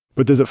flips.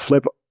 But does it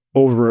flip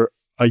over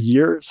a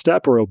year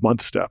step or a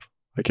month step?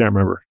 I can't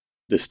remember.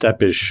 The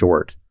step is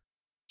short.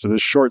 So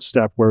this short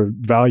step where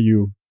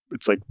value,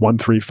 it's like 1,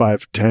 3,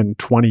 5, 10,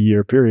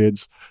 20-year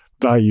periods,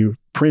 value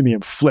premium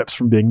flips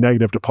from being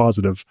negative to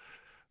positive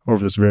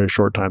over this very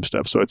short time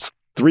step. So it's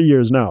 3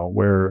 years now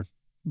where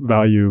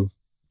value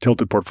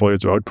tilted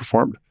portfolios are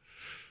outperformed.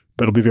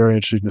 But it'll be very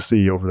interesting to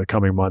see over the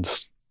coming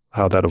months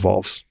how that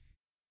evolves.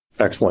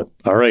 Excellent.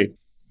 All right.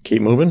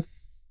 Keep moving.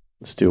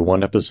 Let's do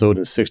one episode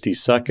in 60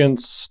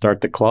 seconds.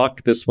 Start the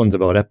clock. This one's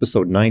about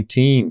episode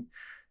 19.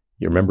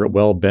 You remember it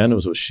well, Ben. It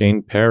was with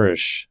Shane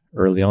Parrish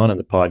early on in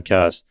the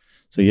podcast.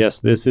 So yes,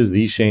 this is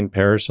the Shane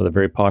Parrish of the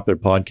very popular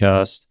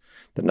podcast,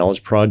 The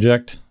Knowledge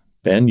Project.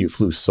 Ben, you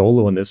flew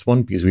solo in this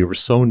one because we were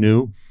so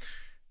new.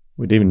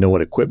 We didn't even know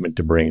what equipment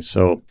to bring.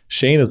 So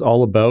Shane is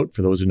all about,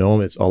 for those who know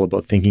him, it's all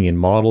about thinking in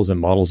models, and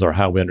models are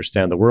how we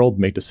understand the world,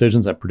 make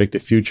decisions, and predict the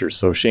future.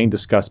 So Shane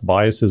discussed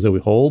biases that we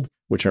hold,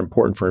 which are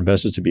important for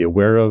investors to be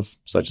aware of,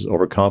 such as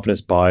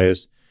overconfidence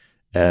bias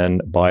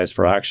and bias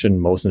for action.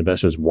 Most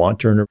investors want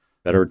to earn a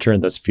better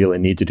return, thus feel a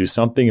need to do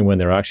something. And when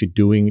they're actually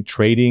doing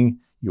trading,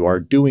 you are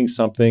doing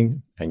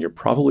something and you're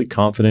probably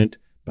confident,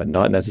 but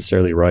not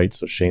necessarily right.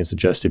 So Shane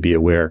suggests to be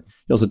aware.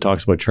 He also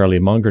talks about Charlie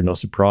Munger, no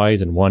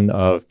surprise. And one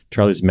of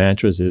Charlie's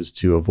mantras is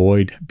to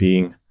avoid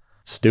being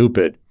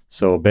stupid.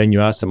 So Ben,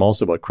 you asked him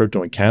also about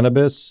crypto and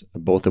cannabis,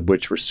 both of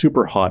which were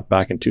super hot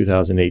back in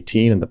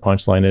 2018. And the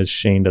punchline is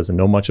Shane doesn't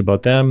know much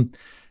about them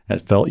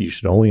and felt you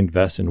should only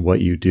invest in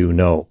what you do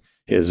know.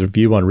 His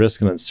view on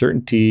risk and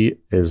uncertainty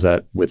is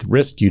that with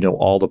risk, you know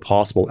all the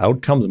possible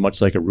outcomes,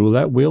 much like a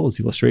roulette wheel is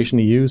the illustration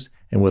he used.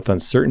 And with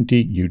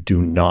uncertainty, you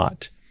do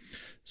not.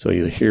 So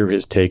you hear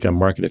his take on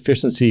market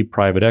efficiency,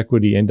 private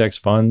equity, index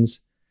funds,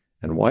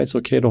 and why it's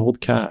okay to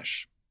hold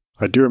cash.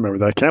 I do remember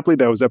that. I can't believe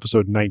that was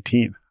episode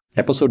 19.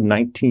 Episode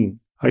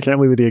 19. I can't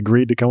believe that he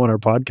agreed to come on our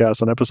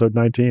podcast on episode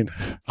 19.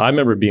 I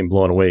remember being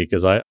blown away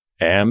because I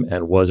am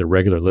and was a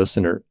regular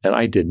listener, and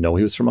I didn't know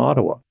he was from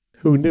Ottawa.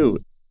 Who knew?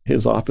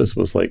 His office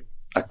was like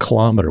a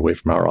kilometer away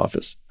from our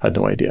office. I had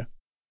no idea.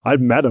 I'd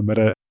met him at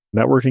a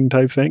networking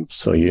type thing.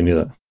 So you knew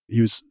that.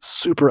 He was a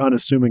super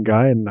unassuming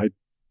guy, and I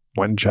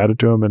went and chatted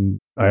to him, and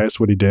I asked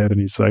what he did, and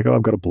he's like, oh,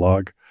 I've got a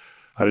blog.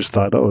 I just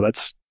thought, oh,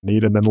 that's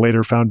neat. And then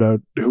later found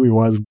out who he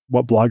was,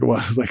 what blog it was.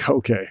 I was like,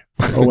 okay.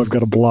 Oh, I've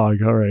got a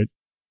blog. All right.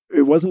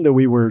 It wasn't that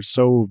we were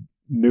so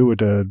new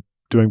to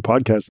doing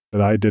podcasts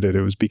that I did it.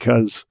 It was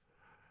because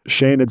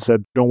Shane had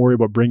said, don't worry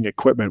about bringing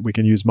equipment. We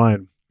can use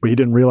mine. But he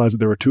didn't realize that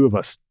there were two of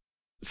us.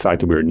 The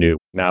fact that we were new.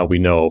 Now we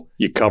know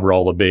you cover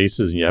all the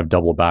bases and you have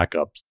double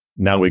backups.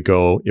 Now we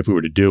go, if we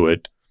were to do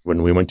it,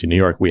 when we went to New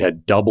York, we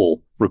had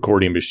double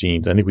recording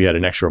machines. I think we had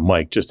an extra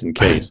mic just in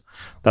case.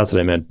 That's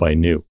what I meant by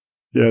new.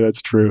 Yeah,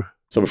 that's true.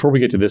 So before we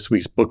get to this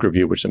week's book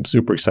review, which I'm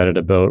super excited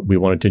about, we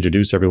wanted to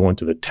introduce everyone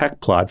to the tech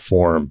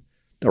platform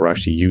that we're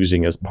actually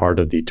using as part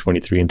of the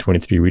 23 and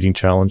 23 reading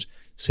challenge,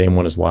 same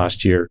one as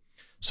last year.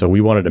 So we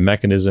wanted a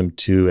mechanism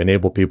to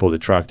enable people to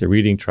track their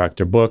reading, track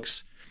their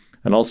books,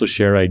 and also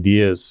share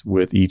ideas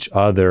with each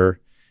other,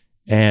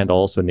 and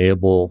also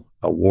enable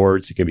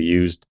awards that can be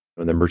used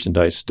in the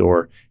merchandise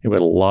store. And we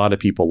had a lot of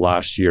people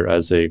last year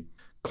as they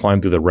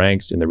climbed through the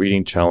ranks in the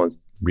reading challenge,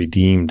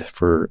 redeemed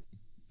for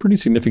pretty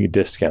significant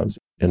discounts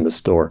in the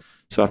store.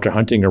 So after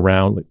hunting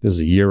around, like this is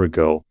a year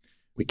ago,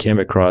 we came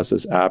across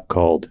this app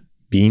called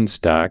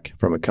Beanstack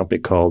from a company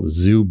called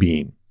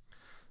Zubean.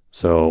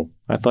 So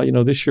I thought,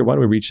 this year, why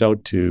don't we reach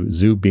out to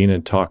Zubean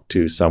and talk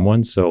to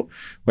someone? So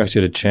we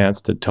actually had a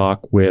chance to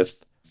talk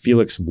with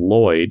Felix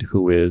Lloyd,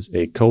 who is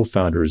a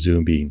co-founder of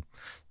Zubean.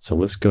 So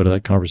let's go to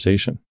that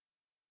conversation.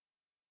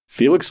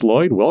 Felix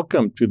Lloyd,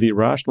 welcome to the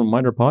Rational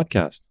Reminder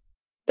podcast.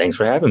 Thanks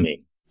for having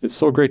me. It's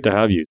so great to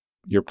have you.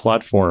 Your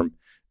platform,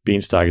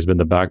 Beanstack, has been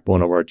the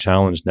backbone of our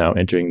challenge now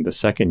entering the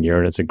second year,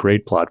 and it's a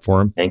great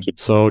platform. Thank you.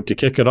 So to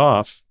kick it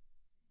off,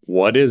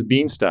 what is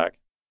Beanstack?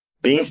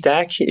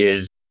 Beanstack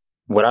is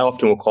what I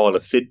often will call a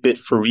Fitbit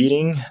for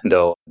reading,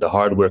 though the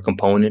hardware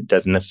component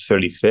doesn't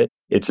necessarily fit.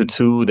 It's a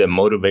tool that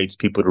motivates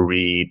people to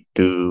read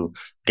through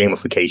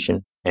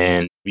gamification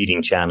and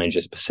reading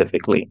challenges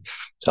specifically.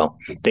 So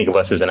think of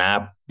us as an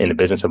app in the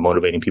business of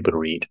motivating people to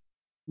read.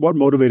 What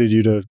motivated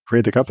you to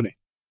create the company?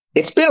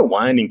 It's been a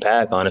winding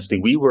path, honestly.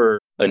 We were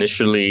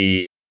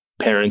initially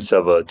parents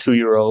of a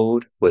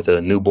 2-year-old with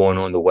a newborn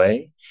on the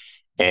way,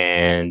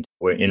 and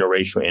we're an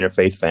interracial,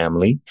 interfaith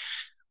family.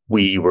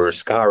 We were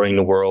scouring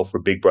the world for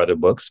Big Brother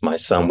books. My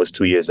son was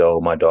 2 years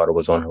old. My daughter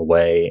was on her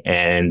way.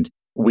 And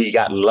we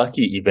got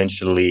lucky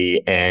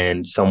eventually,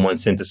 and someone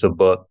sent us a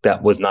book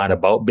that was not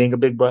about being a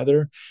big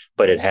brother,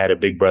 but it had a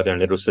big brother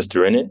and little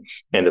sister in it.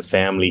 And the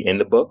family in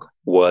the book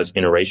was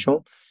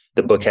interracial.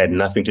 The book had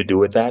nothing to do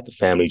with that. The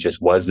family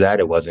just was that.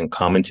 It wasn't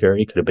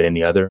commentary. It could have been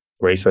any other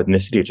race or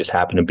ethnicity. It just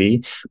happened to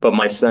be. But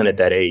my son at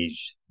that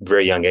age,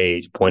 very young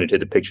age, pointed to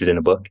the pictures in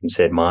the book and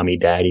said, Mommy,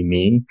 Daddy,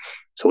 me.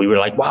 So we were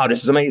like, wow,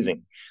 this is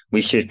amazing.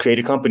 We should create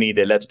a company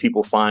that lets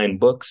people find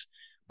books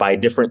by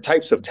different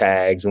types of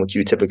tags and what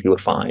you typically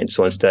would find.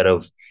 So instead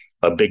of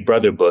a Big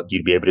Brother book,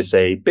 you'd be able to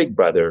say Big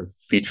Brother,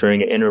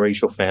 featuring an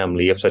interracial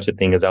family, if such a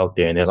thing is out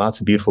there. And there are lots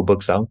of beautiful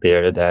books out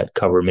there that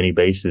cover many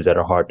bases that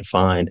are hard to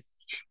find.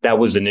 That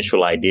was the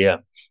initial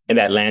idea. And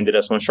that landed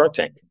us on Shark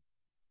Tank.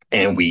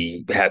 And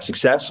we had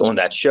success on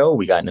that show.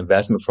 We got an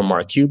investment from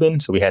Mark Cuban.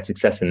 So we had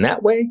success in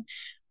that way.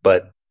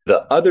 But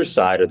the other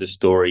side of the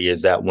story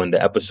is that when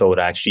the episode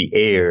actually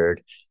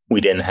aired,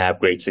 we didn't have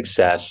great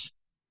success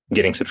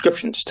getting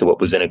subscriptions to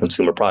what was in a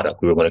consumer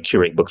product. We were going to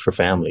curate books for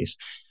families.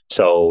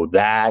 So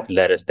that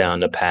led us down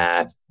the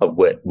path of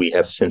what we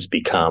have since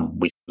become.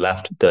 We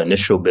left the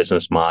initial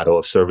business model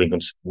of serving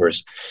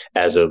consumers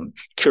as a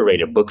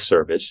curated book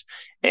service,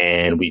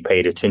 and we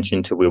paid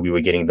attention to where we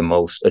were getting the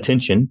most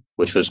attention,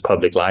 which was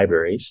public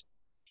libraries.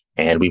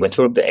 And we went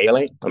to the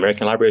ALA,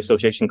 American Library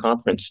Association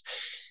conference,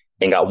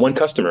 and got one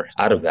customer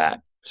out of that,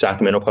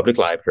 Sacramento Public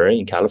Library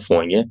in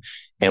California.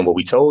 And what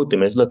we told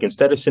them is, look,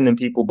 instead of sending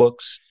people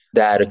books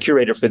that are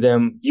curated for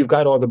them, you've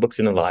got all the books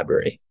in the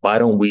library. Why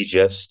don't we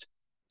just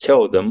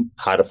tell them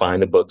how to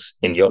find the books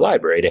in your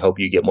library to help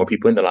you get more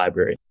people in the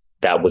library?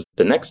 That was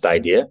the next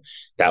idea.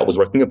 That was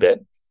working a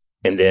bit.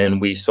 And then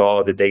we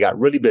saw that they got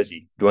really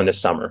busy during the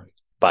summer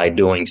by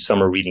doing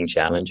summer reading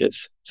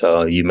challenges.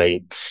 So you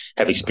may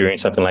have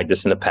experienced something like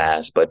this in the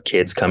past, but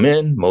kids come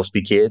in,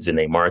 mostly kids, and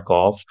they mark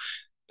off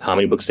how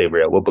many books they've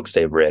read, what books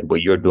they've read.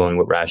 What you're doing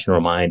with Rational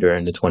Reminder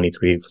and the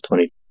 23 for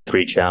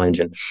pretty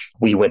challenging.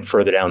 We went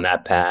further down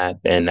that path,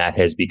 and that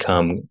has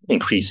become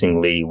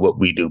increasingly what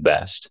we do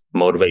best: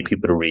 motivate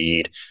people to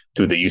read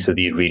through the use of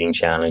these reading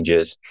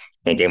challenges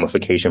and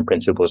gamification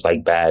principles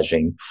like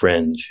badging,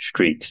 fringe,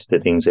 streaks, the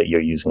things that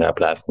you're using our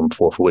platform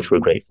for which we're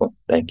grateful.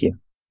 Thank you.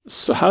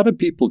 So how do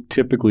people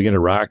typically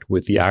interact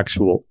with the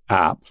actual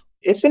app?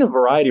 It's in a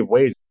variety of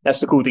ways. That's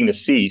the cool thing to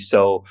see.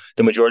 So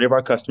the majority of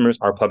our customers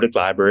are public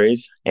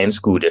libraries and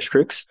school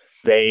districts.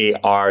 They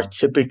are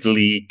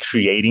typically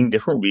creating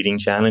different reading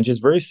challenges,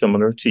 very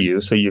similar to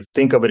you. So you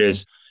think of it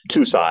as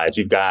two sides.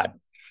 You've got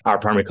our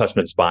primary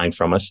customers buying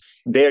from us.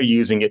 They're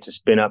using it to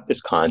spin up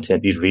this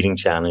content, these reading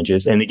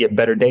challenges, and to get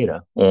better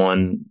data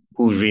on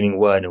who's reading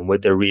what and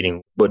what they're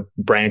reading, what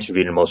branch is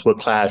reading most, what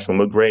classroom,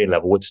 what grade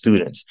level, what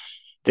students.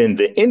 Then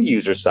the end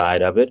user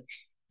side of it,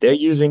 they're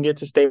using it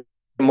to stay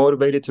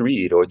motivated to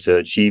read or to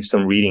achieve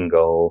some reading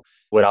goal.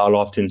 What I'll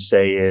often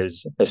say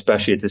is,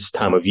 especially at this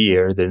time of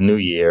year, the new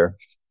year,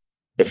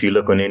 if you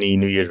look on any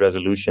New Year's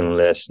resolution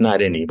list,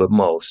 not any, but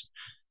most,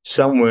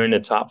 somewhere in the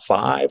top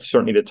 5,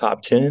 certainly the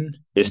top 10,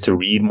 is to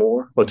read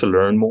more or to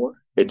learn more.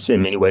 It's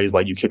in many ways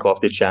why you kick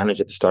off the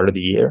challenge at the start of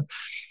the year.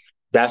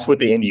 That's what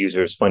the end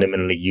user is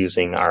fundamentally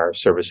using our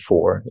service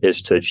for,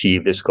 is to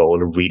achieve this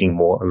goal of reading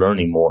more,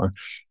 learning more,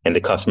 and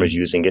the customer's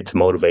using it to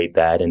motivate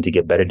that and to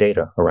get better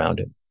data around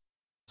it.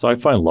 So I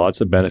find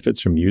lots of benefits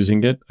from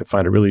using it. I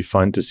find it really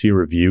fun to see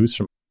reviews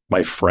from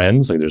my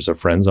friends. Like there's a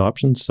friends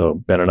option. So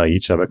Ben and I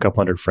each have a couple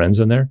hundred friends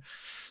in there.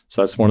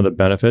 So that's one of the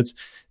benefits.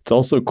 It's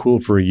also cool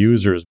for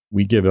users.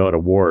 We give out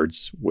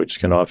awards, which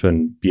can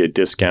often be a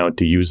discount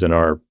to use in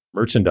our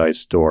merchandise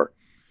store.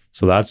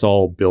 So that's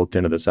all built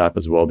into this app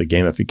as well, the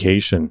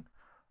gamification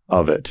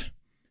of it.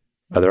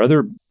 Are there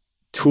other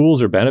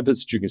tools or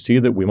benefits that you can see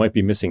that we might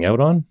be missing out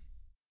on?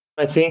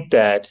 I think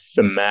that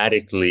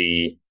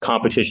thematically,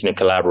 competition and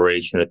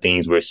collaboration are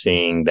things we're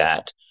seeing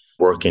that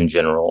work in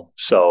general.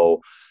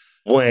 So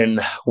when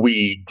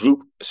we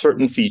group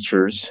certain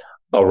features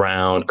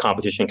around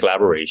competition and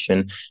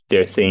collaboration,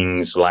 there are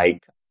things like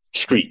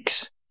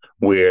streaks,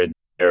 where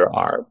there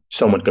are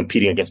someone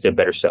competing against their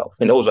better self.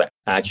 And those are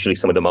actually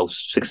some of the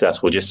most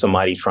successful, just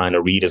somebody trying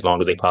to read as long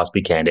as they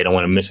possibly can. They don't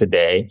want to miss a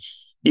day,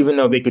 even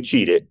though they could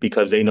cheat it,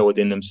 because they know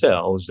within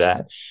themselves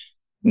that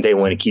they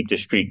want to keep the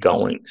streak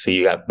going. So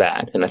you got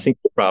that. And I think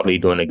we're probably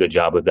doing a good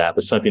job of that.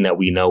 But something that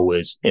we know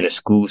is in a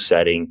school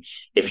setting,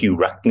 if you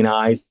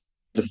recognize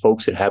the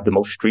folks that have the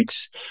most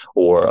streaks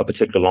or a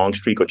particular long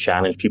streak, or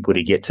challenge people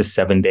to get to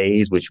 7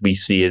 days, which we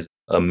see as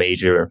a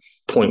major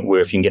point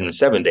where if you can get them to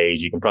 7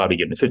 days, you can probably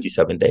get them to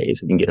 57 days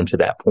if you can get them to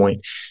that point.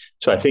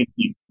 So I think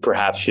you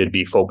perhaps should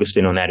be focused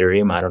in on that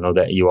area. I don't know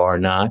that you are or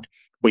not.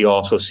 We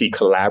also see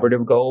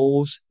collaborative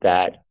goals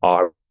that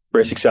are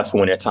very successful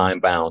when they're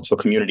time bound. So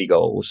community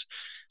goals.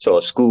 So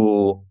a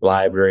school,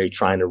 library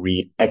trying to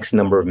read X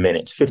number of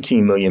minutes,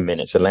 15 million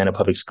minutes, Atlanta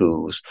Public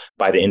Schools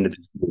by the end of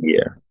the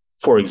year.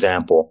 For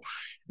example,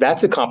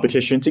 that's a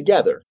competition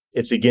together.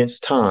 It's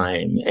against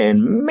time.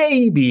 And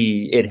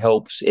maybe it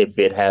helps if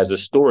it has a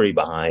story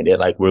behind it,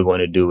 like we're going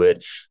to do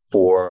it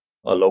for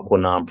a local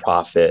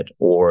nonprofit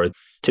or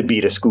to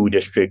beat a school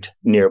district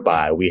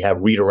nearby. We have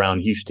Read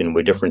Around Houston,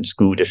 where different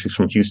school districts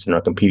from Houston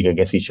are competing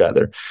against each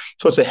other.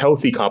 So it's a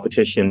healthy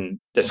competition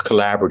that's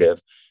collaborative.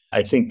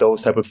 I think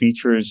those type of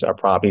features are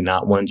probably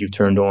not ones you've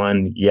turned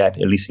on yet,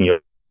 at least in your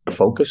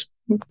focus.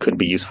 Could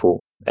be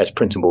useful as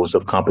principles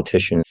of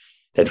competition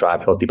that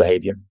drive healthy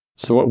behavior.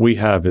 So what we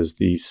have is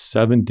the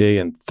 7-day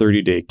and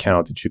 30-day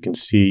count that you can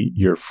see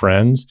your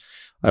friends.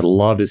 I'd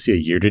love to see a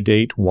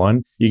year-to-date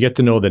one. You get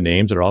to know the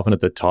names that are often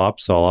at the top,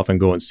 so I'll often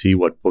go and see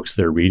what books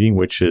they're reading,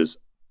 which is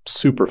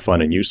super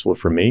fun and useful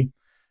for me,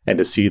 and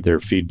to see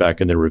their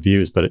feedback and their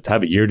reviews. But to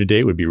have a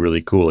year-to-date would be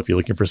really cool. If you're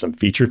looking for some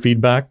feature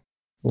feedback,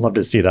 I'd love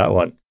to see that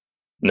one.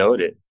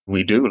 Noted.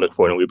 We do look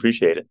for it and we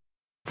appreciate it.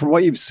 From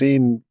what you've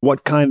seen,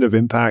 what kind of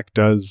impact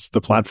does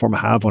the platform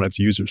have on its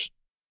users?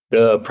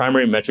 The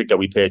primary metric that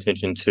we pay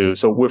attention to,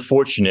 so we're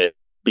fortunate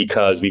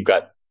because we've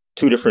got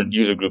 2 different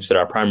user groups that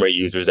are primary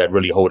users that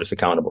really hold us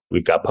accountable.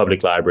 We've got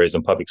public libraries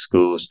and public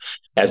schools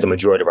as the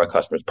majority of our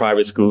customers.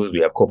 Private schools, we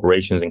have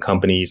corporations and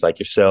companies like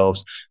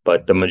yourselves,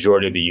 but the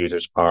majority of the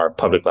users are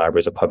public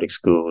libraries or public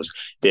schools.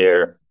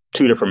 There are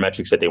 2 different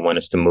metrics that they want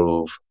us to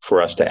move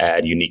for us to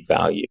add unique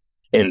value.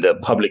 In the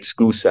public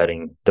school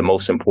setting, the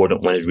most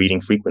important one is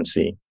reading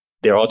frequency.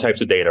 There are all types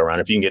of data around.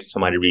 If you can get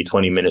somebody to read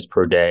 20 minutes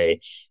per day,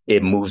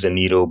 it moves the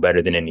needle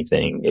better than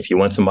anything. If you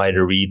want somebody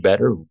to read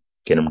better,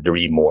 get them to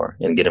read more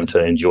and get them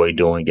to enjoy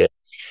doing it.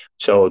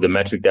 So the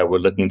metric that we're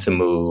looking to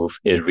move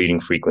is reading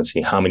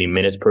frequency. How many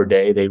minutes per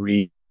day they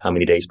read, how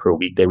many days per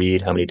week they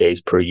read, how many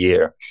days per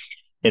year.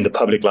 In the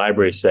public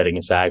library setting,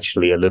 it's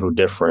actually a little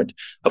different.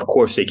 Of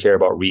course, they care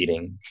about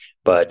reading,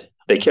 but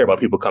they care about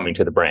people coming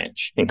to the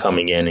branch and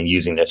coming in and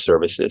using their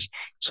services.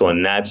 So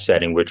in that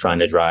setting, we're trying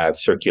to drive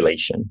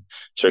circulation.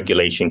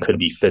 Circulation could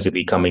be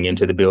physically coming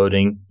into the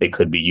building. It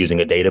could be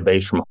using a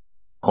database from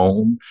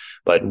home,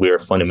 but we're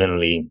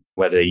fundamentally,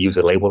 whether they use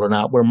a label or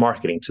not, we're a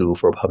marketing tool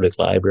for a public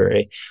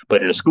library.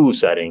 But in a school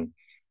setting,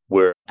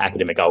 we're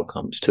academic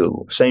outcomes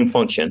too. Same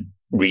function,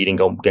 reading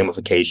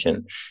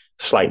gamification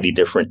slightly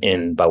different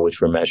in by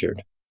which we're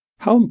measured.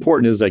 How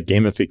important is that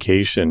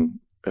gamification,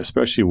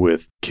 especially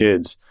with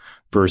kids,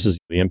 versus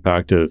the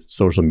impact of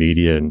social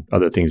media and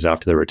other things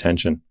after their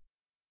attention?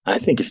 I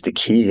think it's the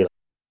key.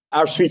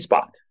 Our sweet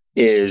spot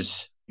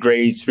is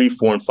grades 3,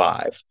 4, and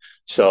 5.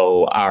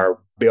 So our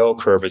bell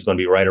curve is going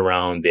to be right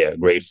around there,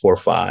 grade 4,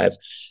 5.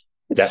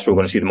 That's where we're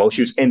going to see the most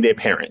use, and their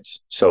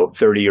parents. So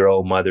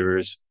 30-year-old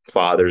mothers,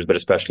 fathers, but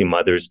especially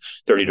mothers,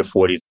 30 to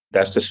 40,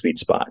 that's the sweet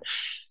spot.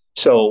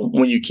 So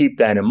when you keep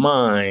that in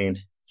mind,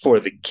 for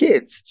the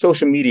kids,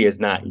 social media is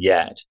not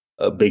yet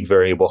a big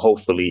variable,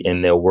 hopefully,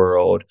 in their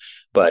world,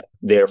 but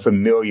they're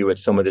familiar with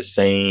some of the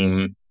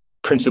same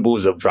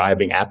principles of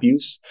driving app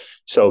use.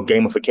 So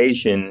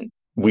gamification,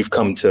 we've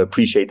come to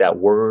appreciate that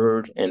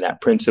word and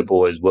that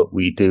principle is what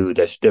we do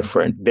that's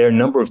different. There are a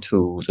number of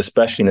tools,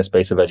 especially in the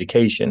space of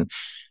education,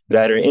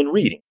 that are in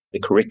reading, the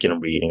curriculum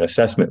reading,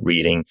 assessment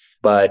reading,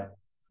 but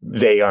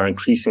they are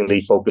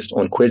increasingly focused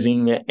on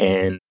quizzing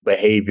and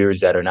behaviors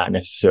that are not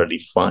necessarily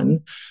fun.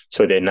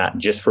 So they're not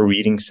just for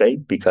reading's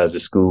sake because the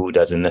school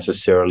doesn't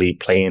necessarily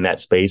play in that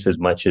space as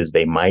much as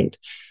they might.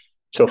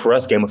 So for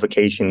us,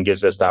 gamification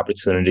gives us the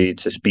opportunity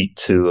to speak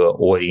to an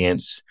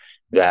audience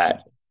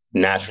that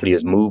naturally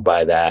is moved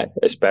by that,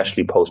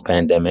 especially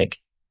post-pandemic,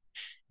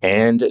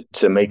 and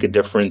to make a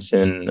difference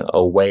in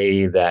a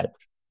way that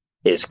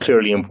is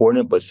clearly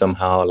important, but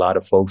somehow a lot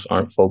of folks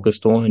aren't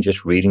focused on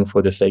just reading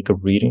for the sake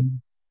of reading.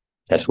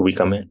 That's where we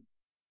come in.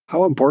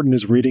 How important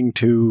is reading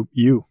to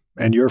you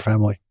and your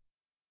family?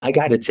 I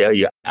got to tell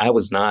you, I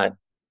was not,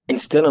 and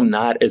still am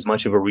not as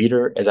much of a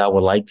reader as I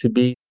would like to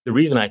be. The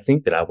reason I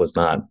think that I was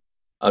not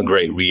a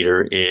great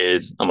reader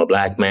is I'm a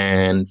Black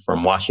man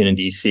from Washington,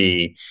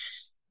 D.C.,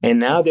 and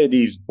now there are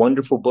these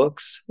wonderful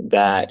books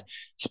that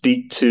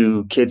speak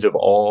to kids of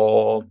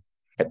all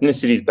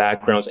ethnicities,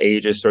 backgrounds,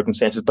 ages,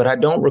 circumstances, but I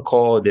don't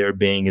recall there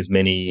being as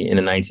many in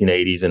the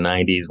 1980s and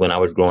 90s when I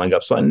was growing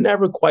up. So I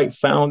never quite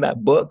found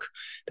that book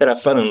that I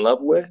fell in love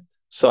with.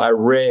 So I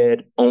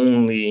read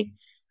only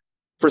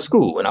for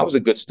school, and I was a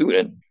good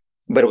student,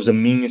 but it was a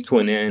means to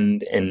an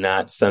end and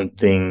not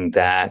something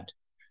that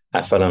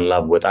I fell in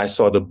love with. I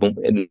saw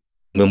the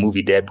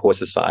movie Dead Poets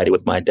Society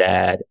with my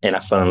dad, and I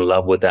fell in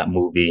love with that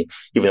movie,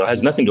 even though it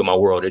has nothing to do with my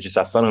world.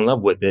 I fell in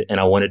love with it, and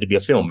I wanted to be a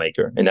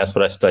filmmaker, and that's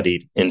what I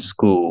studied in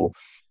school.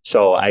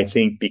 So I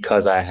think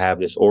because I have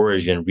this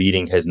origin,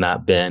 reading has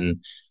not been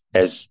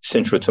as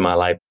central to my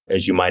life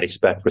as you might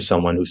expect for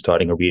someone who's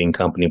starting a reading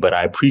company. But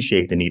I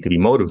appreciate the need to be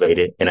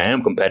motivated, and I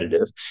am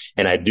competitive,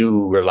 and I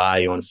do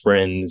rely on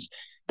friends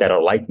that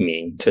are like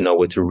me to know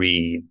what to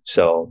read.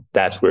 So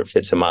that's where it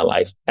fits in my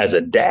life. As a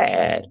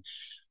dad,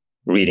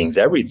 reading's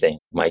everything.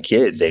 My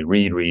kids, they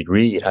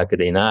read. How could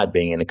they not,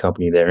 being in the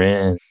company they're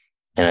in?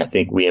 And I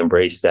think we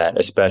embrace that,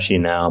 especially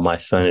now. My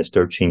son is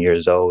 13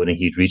 years old and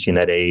he's reaching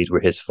that age where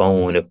his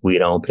phone, if we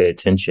don't pay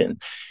attention,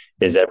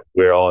 is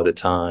everywhere all the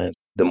time.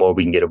 The more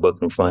we can get a book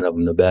in front of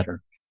him, the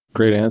better.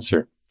 Great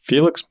answer.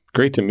 Felix,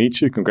 great to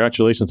meet you.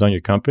 Congratulations on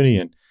your company.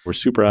 And we're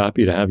super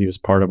happy to have you as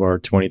part of our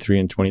 23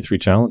 and 23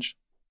 challenge.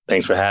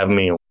 Thanks for having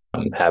me.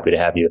 I'm happy to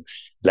have you.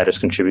 Let us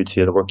contribute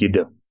to the work you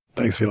do.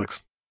 Thanks,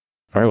 Felix.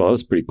 All right. Well, that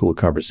was a pretty cool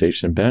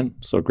conversation, Ben.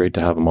 So great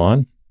to have him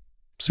on.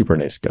 Super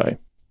nice guy.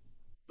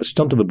 Let's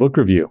jump to the book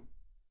review.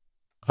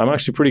 I'm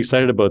actually pretty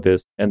excited about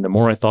this. And the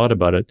more I thought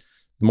about it,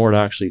 the more it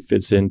actually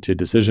fits into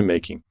decision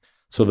making.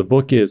 So the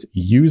book is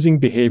Using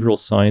Behavioral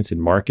Science in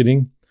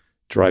Marketing,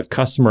 Drive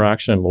Customer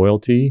Action and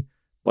Loyalty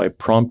by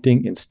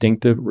Prompting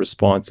Instinctive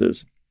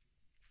Responses.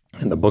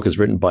 And the book is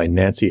written by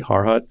Nancy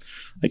Harhut.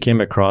 I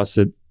came across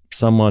it.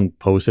 Someone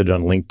posted it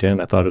on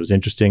LinkedIn. I thought it was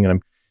interesting, and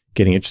I'm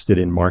getting interested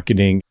in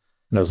marketing.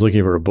 And I was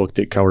looking for a book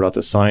that covered out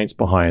the science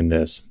behind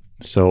this.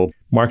 So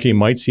marketing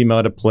might seem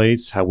out of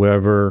place.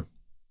 However,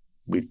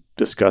 we've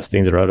discussed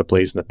things that are out of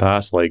place in the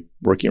past, like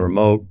working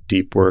remote,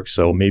 deep work.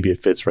 So maybe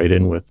it fits right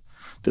in with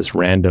this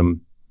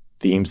random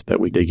themes that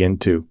we dig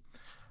into.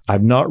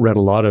 I've not read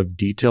a lot of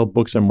detailed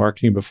books on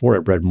marketing before.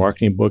 I've read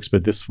marketing books,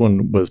 but this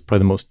one was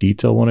probably the most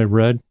detailed one I've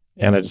read.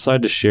 And I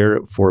decided to share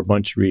it for a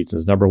bunch of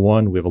reasons. Number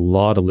one, we have a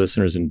lot of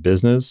listeners in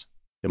business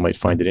that might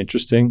find it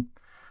interesting.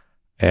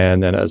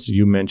 And then, as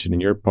you mentioned in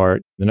your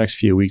part, the next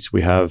few weeks,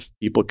 we have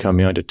people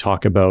coming on to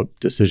talk about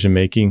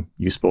decision-making.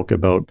 You spoke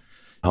about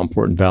how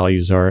important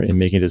values are in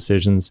making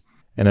decisions.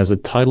 And as the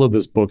title of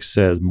this book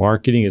says,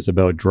 marketing is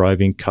about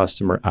driving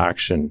customer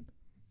action.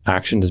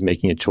 Action is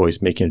making a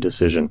choice, making a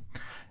decision.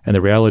 And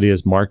the reality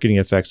is marketing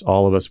affects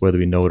all of us, whether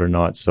we know it or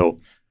not. So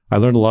I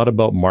learned a lot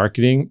about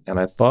marketing, and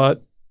I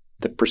thought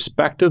the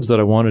perspectives that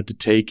I wanted to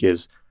take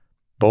is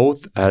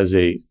both as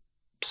a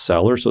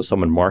seller, so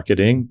someone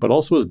marketing, but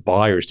also as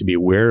buyers to be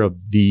aware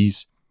of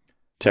these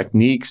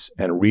techniques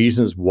and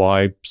reasons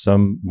why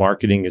some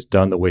marketing is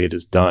done the way it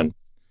is done.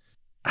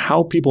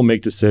 How people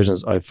make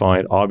decisions, I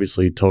find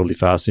obviously totally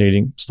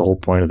fascinating. It's the whole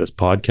point of this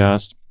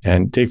podcast.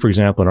 And take, for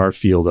example, in our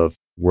field of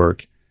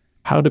work,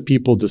 how do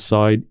people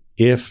decide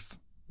if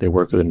they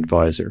work with an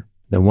advisor?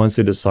 Then once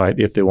they decide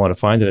if they want to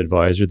find an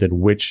advisor, then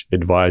which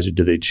advisor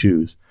do they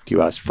choose? Do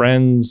you ask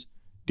friends?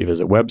 Do you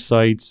visit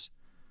websites?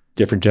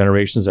 Different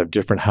generations have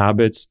different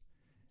habits,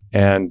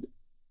 and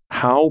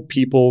how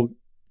people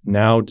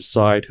now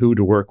decide who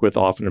to work with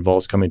often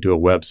involves coming to a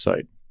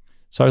website.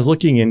 So I was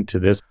looking into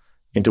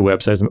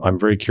websites. I'm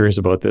very curious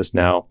about this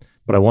now,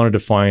 but I wanted to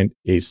find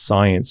a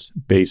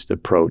science-based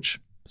approach.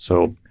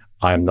 So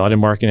I'm not a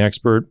marketing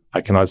expert.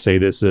 I cannot say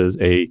this is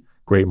a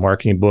great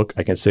marketing book.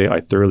 I can say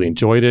I thoroughly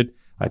enjoyed it.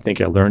 I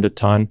think I learned a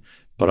ton,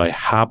 but I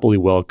happily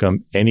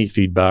welcome any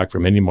feedback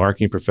from any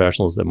marketing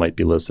professionals that might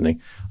be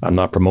listening. I'm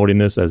not promoting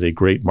this as a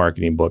great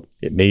marketing book.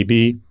 It may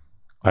be.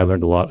 I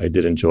learned a lot. I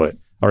did enjoy it.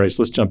 All right,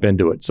 so let's jump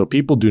into it. So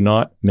people do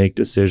not make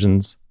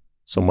decisions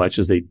so much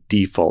as they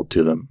default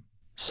to them.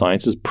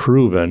 Science has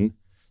proven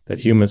that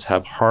humans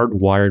have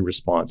hardwired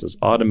responses,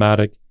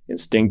 automatic,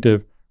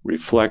 instinctive,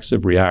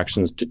 reflexive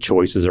reactions to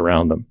choices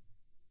around them.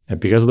 And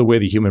because of the way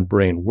the human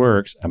brain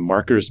works, a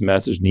marketer's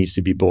message needs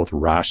to be both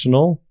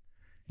rational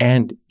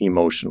and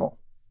emotional.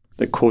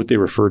 The quote they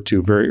referred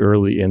to very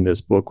early in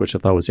this book, which I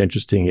thought was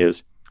interesting,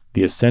 is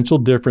the essential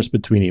difference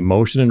between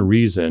emotion and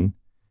reason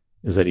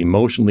is that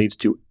emotion leads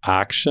to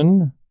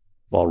action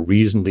while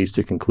reason leads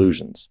to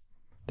conclusions.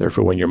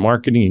 Therefore, when you're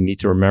marketing, you need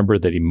to remember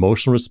that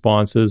emotional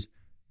responses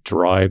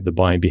drive the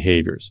buying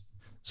behaviors.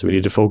 So we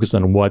need to focus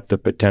on what the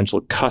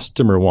potential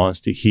customer wants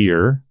to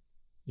hear,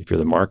 if you're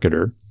the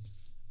marketer,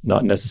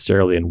 not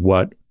necessarily in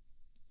what,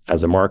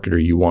 as a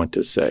marketer, you want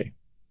to say.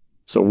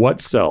 So what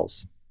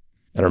sells?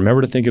 And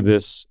remember to think of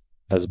this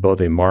as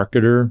both a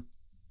marketer,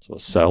 so a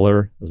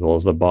seller, as well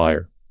as the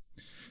buyer.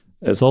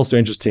 It's also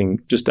interesting,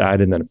 just to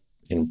add in that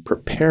in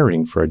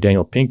preparing for a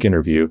Daniel Pink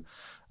interview,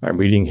 I'm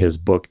reading his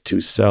book,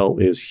 To Sell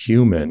is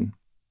Human,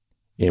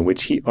 in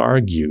which he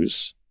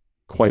argues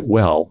quite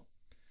well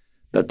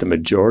that the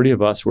majority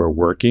of us who are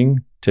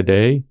working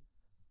today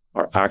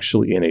are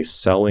actually in a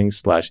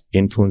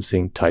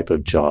selling/influencing type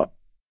of job.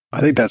 I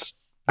think that's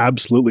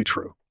absolutely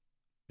true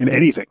in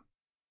anything.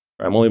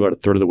 I'm only about a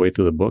third of the way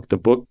through the book. The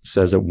book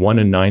says that 1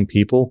 in 9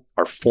 people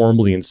are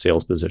formally in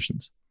sales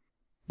positions,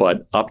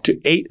 but up to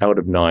 8 out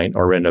of 9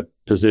 are in a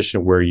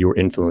position where you're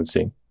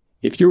influencing.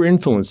 If you're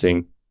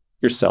influencing,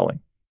 you're selling.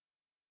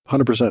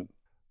 100%.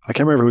 I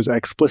can't remember if it was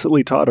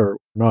explicitly taught or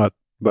not,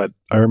 but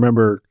I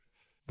remember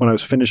when I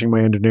was finishing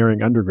my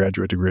engineering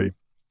undergraduate degree,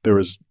 there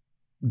was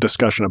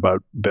discussion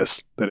about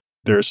this, that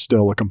there's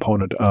still a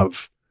component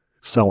of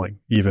selling,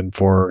 even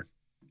for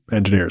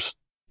engineers.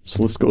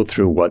 So let's go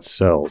through what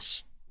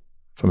sells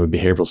from a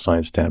behavioral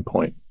science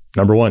standpoint.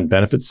 Number 1,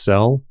 benefits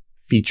sell,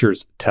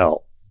 features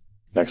tell.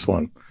 Next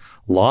one,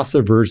 loss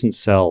aversion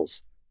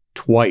sells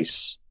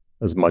twice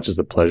as much as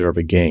the pleasure of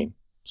a gain.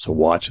 So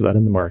watch that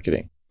in the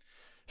marketing.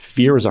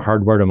 Fear is a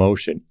hardwired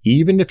emotion.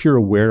 Even if you're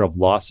aware of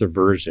loss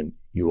aversion,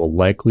 you will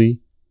likely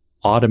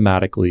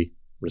automatically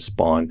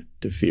respond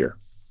to fear.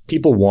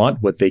 People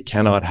want what they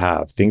cannot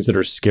have. Things that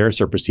are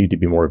scarce are perceived to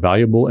be more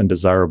valuable and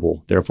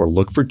desirable. Therefore,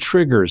 look for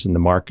triggers in the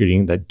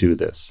marketing that do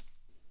this.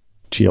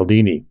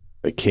 Cialdini,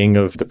 the king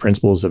of the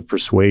principles of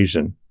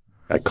persuasion.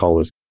 I call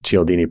this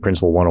Cialdini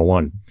Principle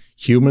 101.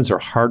 Humans are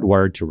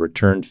hardwired to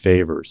return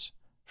favors.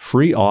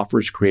 Free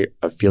offers create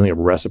a feeling of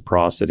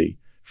reciprocity.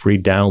 Free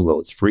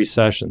downloads, free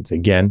sessions.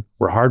 Again,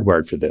 we're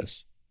hardwired for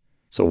this.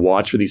 So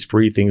watch for these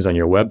free things on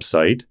your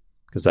website,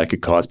 because that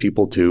could cause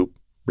people to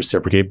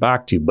reciprocate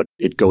back to you, but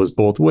it goes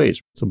both ways.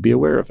 So be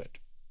aware of it.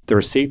 There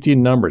are safety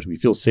in numbers. We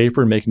feel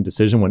safer in making a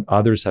decision when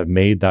others have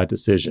made that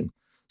decision.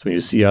 So when you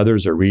see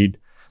others or read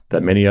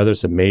that many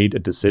others have made a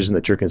decision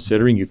that you're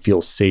considering, you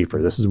feel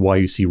safer. This is why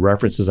you see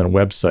references on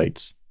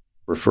websites,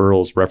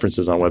 referrals,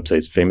 references on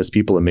websites, famous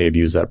people that may have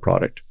used that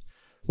product.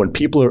 When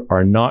people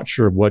are not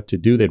sure of what to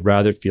do, they'd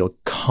rather feel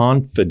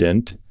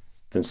confident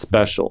than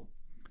special.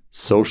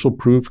 Social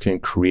proof can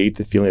create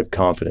the feeling of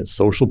confidence.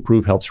 Social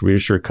proof helps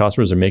reassure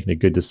customers they're making a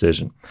good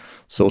decision.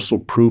 Social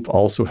proof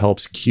also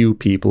helps cue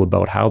people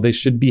about how they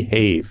should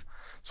behave.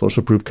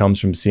 Social proof comes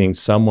from seeing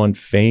someone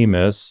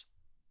famous,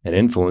 an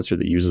influencer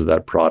that uses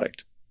that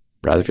product.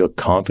 Rather feel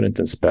confident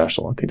than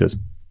special. I think that's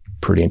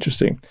pretty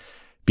interesting.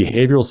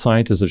 Behavioral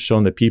scientists have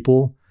shown that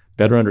people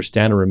better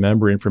understand and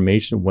remember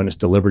information when it's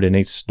delivered in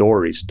a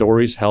story.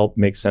 Stories help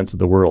make sense of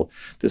the world.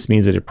 This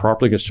means that a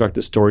properly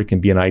constructed story can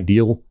be an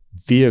ideal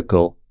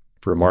vehicle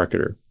for a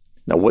marketer.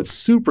 Now, what's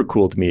super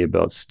cool to me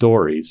about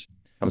stories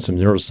comes from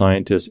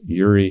neuroscientist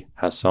Uri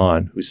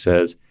Hassan, who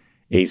says,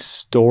 a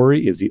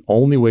story is the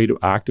only way to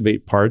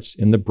activate parts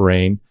in the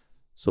brain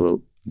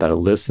so that a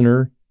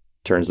listener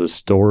turns the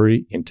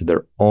story into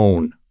their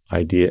own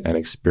idea and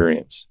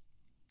experience.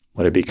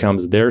 When it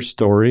becomes their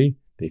story,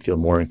 they feel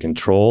more in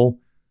control,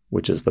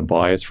 which is the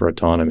bias for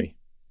autonomy.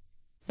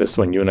 This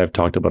one you and I have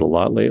talked about a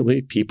lot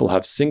lately. People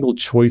have single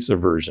choice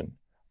aversion.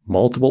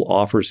 Multiple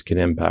offers can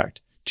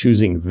impact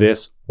choosing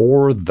this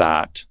or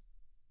that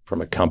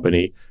from a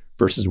company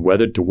versus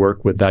whether to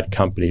work with that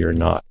company or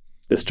not.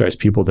 This drives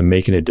people to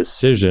making a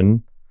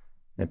decision,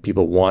 and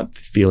people want the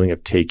feeling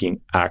of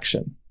taking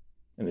action.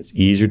 And it's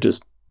easier to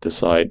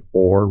decide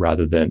or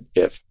rather than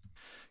if.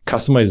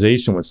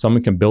 Customization, when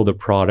someone can build a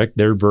product,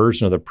 their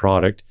version of the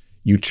product,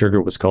 you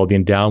trigger what's called the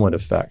endowment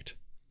effect.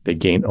 They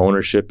gain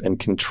ownership and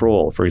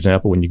control. For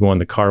example, when you go on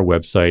the car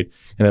website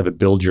and have it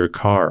build your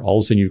car, all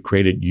of a sudden you've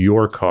created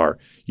your car.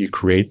 You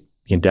create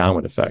the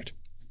endowment effect.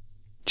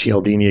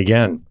 Cialdini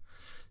again.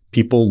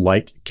 People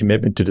like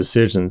commitment to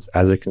decisions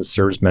as it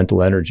conserves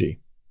mental energy.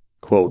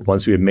 Quote,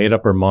 once we have made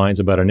up our minds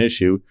about an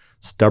issue,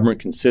 stubborn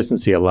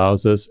consistency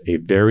allows us a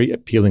very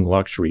appealing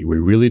luxury. We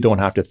really don't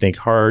have to think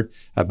hard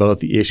about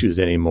the issues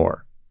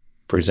anymore.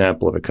 For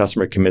example, if a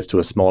customer commits to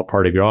a small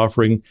part of your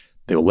offering,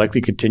 they will likely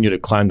continue to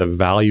climb the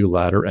value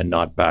ladder and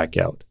not back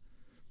out.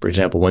 For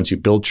example, once you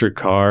build your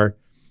car,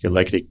 you're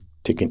likely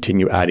to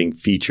continue adding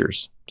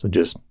features. So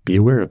just be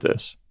aware of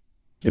this.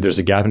 If there's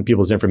a gap in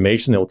people's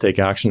information, they will take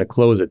action to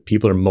close it.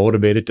 People are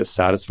motivated to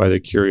satisfy their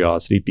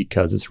curiosity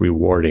because it's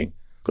rewarding.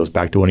 Goes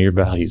back to one of your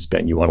values,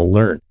 Ben. You want to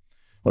learn.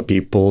 When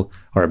people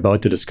are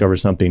about to discover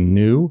something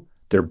new,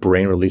 their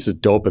brain releases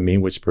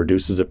dopamine, which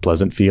produces a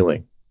pleasant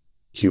feeling.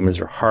 Humans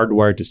are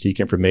hardwired to seek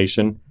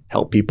information,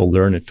 help people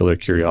learn, and fill their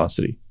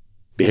curiosity.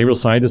 Behavioral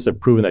scientists have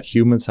proven that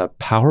humans have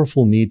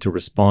powerful need to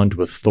respond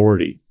to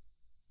authority.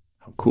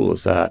 How cool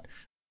is that?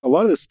 A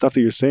lot of this stuff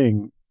that you're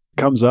saying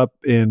comes up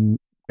in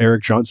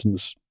Eric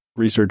Johnson's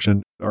research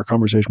and our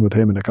conversation with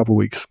him in a couple of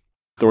weeks.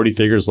 Authority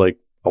figures like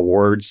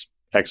awards,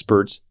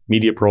 experts,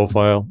 media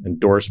profile,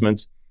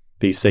 endorsements,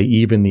 they say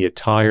even the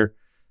attire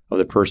of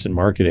the person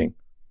marketing.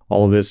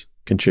 All of this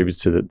contributes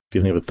to the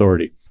feeling of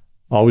authority.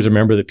 Always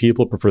remember that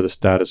people prefer the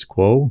status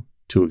quo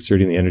to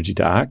exerting the energy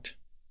to act.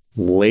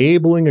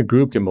 Labeling a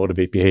group can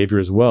motivate behavior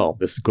as well.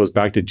 This goes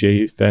back to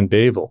J. Van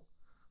Bavel.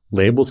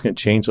 Labels can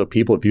change how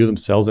people view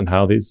themselves and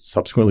how they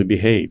subsequently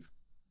behave.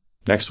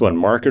 Next one,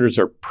 marketers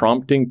are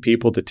prompting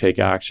people to take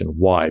action.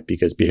 Why?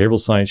 Because behavioral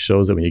science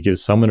shows that when you give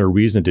someone a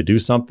reason to do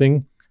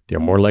something, they're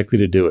more likely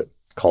to do it.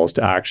 Calls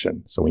to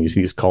action. So when you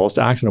see these calls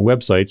to action on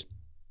websites,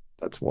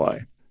 that's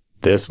why.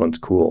 This one's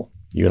cool.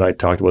 You and I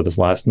talked about this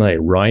last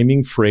night.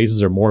 Rhyming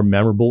phrases are more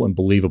memorable and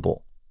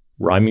believable.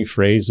 Rhyming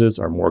phrases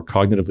are more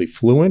cognitively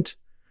fluent,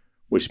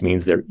 which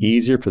means they're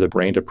easier for the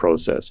brain to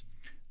process.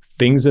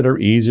 Things that are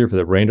easier for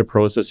the brain to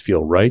process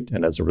feel right,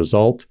 and as a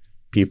result,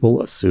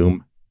 people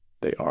assume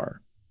they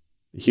are.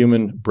 The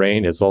human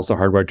brain is also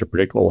hardwired to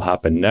predict what will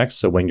happen next.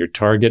 So when your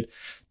target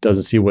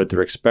doesn't see what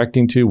they're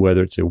expecting to,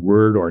 whether it's a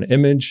word or an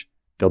image,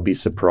 they'll be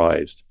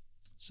surprised.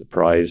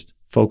 Surprised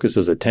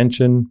focuses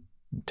attention,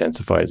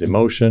 intensifies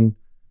emotion,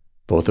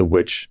 both of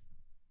which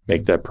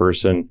make that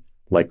person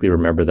likely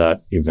remember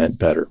that event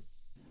better.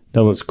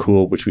 Another one's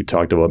cool, which we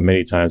talked about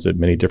many times at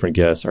many different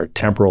guests, are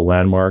temporal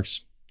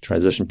landmarks,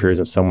 transition periods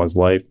in someone's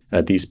life.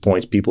 At these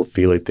points, people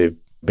feel like they've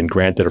been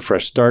granted a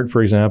fresh start,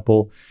 for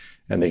example,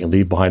 and they can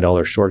leave behind all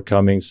their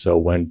shortcomings. So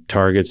when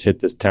targets hit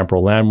this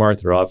temporal landmark,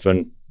 they're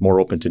often more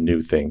open to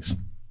new things.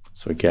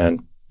 So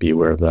again, be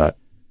aware of that.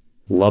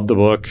 Love the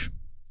book,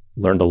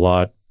 learned a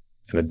lot,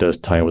 and it does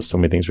tie in with so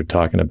many things we're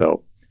talking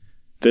about.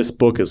 This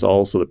book is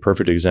also the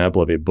perfect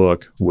example of a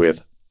book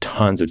with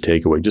tons of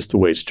takeaway, just the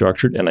way it's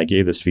structured. And I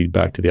gave this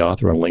feedback to the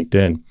author on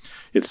LinkedIn.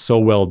 It's so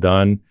well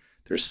done.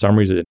 There's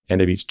summaries at the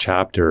end of each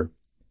chapter.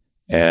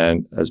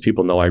 And as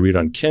people know, I read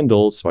on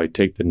Kindle, so I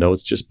take the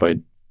notes just by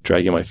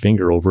dragging my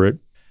finger over it.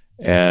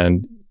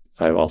 And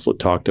I've also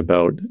talked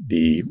about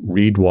the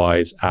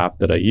Readwise app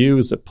that I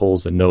use that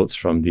pulls the notes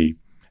from the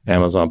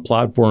Amazon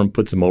platform,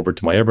 puts them over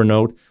to my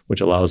Evernote,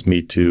 which allows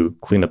me to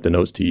clean up the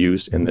notes to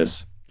use in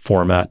this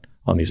format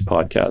on these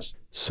podcasts.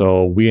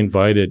 So we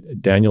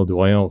invited Daniel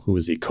Doyon, who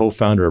is the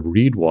co-founder of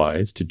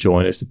Readwise, to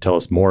join us to tell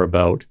us more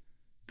about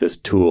this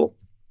tool.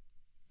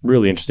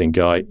 Really interesting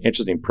guy,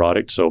 interesting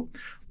product. So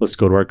let's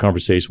go to our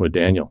conversation with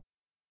Daniel.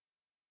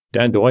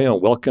 Dan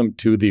Doyon, welcome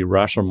to the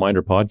Rational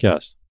Reminder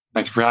podcast.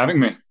 Thank you for having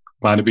me.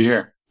 Glad to be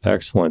here.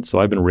 Excellent. So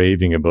I've been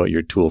raving about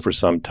your tool for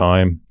some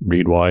time,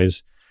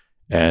 Readwise,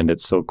 and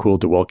it's so cool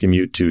to welcome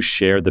you to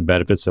share the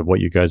benefits of what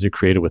you guys have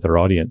created with our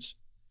audience.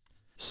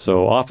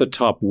 So off the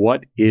top,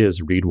 what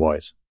is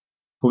Readwise?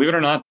 Believe it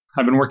or not,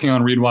 I've been working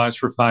on Readwise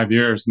for 5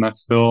 years, and that's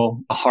still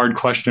a hard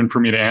question for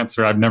me to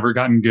answer. I've never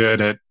gotten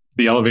good at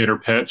the elevator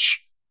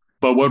pitch.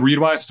 But what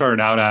Readwise started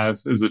out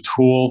as is a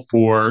tool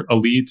for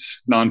elite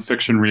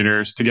nonfiction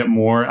readers to get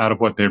more out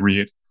of what they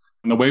read.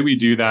 And the way we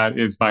do that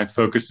is by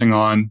focusing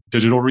on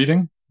digital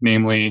reading,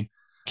 namely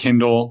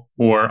Kindle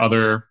or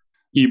other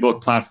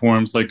ebook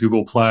platforms like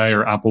Google Play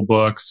or Apple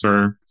Books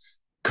or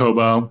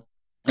Kobo,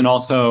 and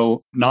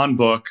also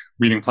non-book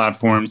reading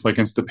platforms like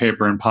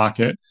Instapaper and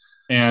Pocket.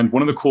 And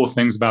one of the cool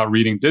things about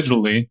reading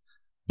digitally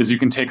is you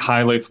can take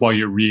highlights while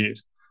you read.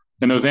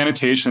 And those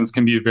annotations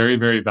can be very,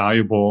 very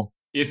valuable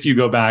if you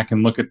go back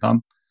and look at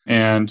them.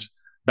 And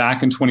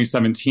back in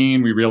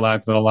 2017, we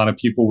realized that a lot of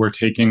people were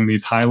taking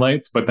these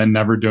highlights, but then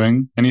never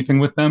doing anything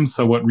with them.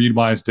 So what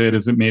Readwise did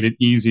is it made it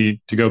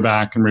easy to go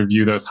back and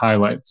review those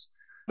highlights.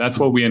 That's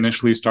what we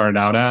initially started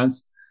out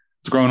as.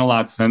 It's grown a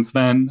lot since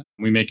then.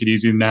 We make it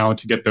easy now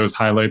to get those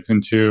highlights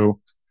into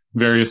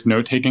various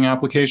note-taking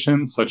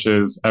applications such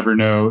as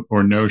Evernote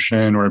or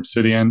Notion or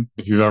Obsidian,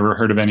 if you've ever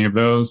heard of any of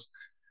those.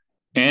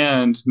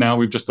 And now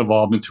we've just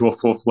evolved into a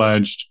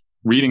full-fledged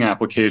reading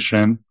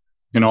application,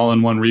 an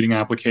all-in-one reading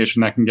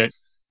application that can get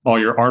all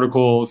your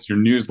articles, your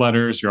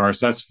newsletters, your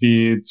RSS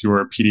feeds,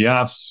 your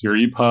PDFs, your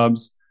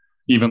EPUBs,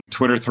 even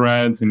Twitter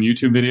threads and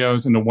YouTube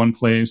videos into one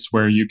place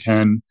where you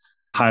can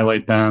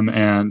highlight them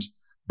and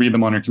read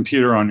them on your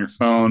computer, on your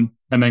phone,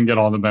 and then get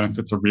all the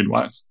benefits of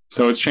Readwise.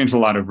 So it's changed a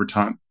lot over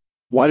time.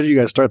 Why did you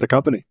guys start the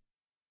company?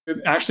 It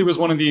actually was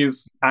one of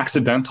these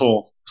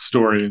accidental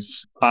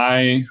stories.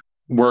 I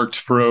worked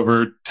for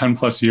over 10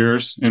 plus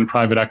years in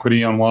private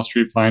equity on Wall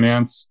Street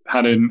finance,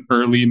 had an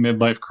early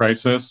midlife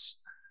crisis,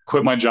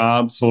 quit my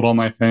job, sold all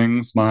my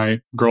things. My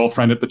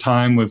girlfriend at the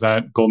time was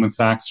at Goldman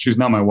Sachs. She's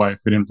not my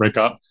wife. We didn't break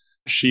up.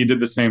 She did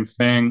the same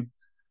thing.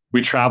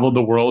 We traveled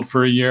the world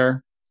for a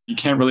year. You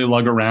can't really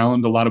lug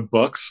around a lot of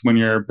books when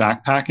you're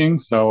backpacking.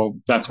 So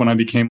that's when I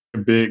became a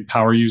big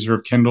power user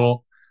of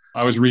Kindle.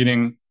 I was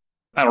reading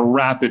at a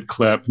rapid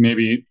clip,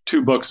 maybe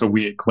 2 books a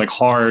week, like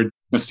hard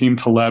Nassim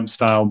Taleb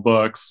style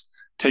books,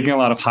 taking a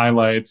lot of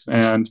highlights.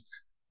 And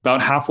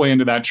about halfway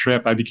into that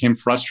trip, I became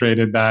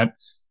frustrated that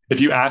if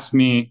you asked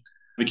me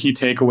the key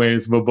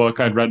takeaways of a book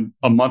I'd read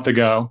a month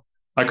ago,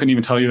 I couldn't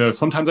even tell you those.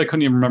 Sometimes I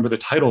couldn't even remember the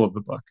title of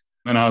the book.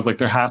 And I was like,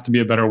 there has to be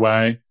a better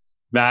way.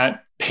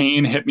 That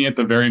pain hit me at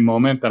the very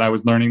moment that I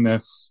was learning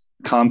this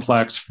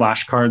complex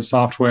flashcard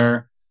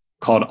software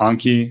called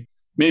Anki.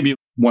 Maybe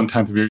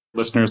 1/10 of your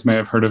listeners may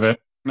have heard of it.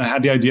 And I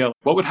had the idea,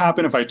 what would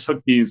happen if I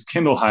took these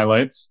Kindle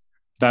highlights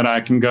that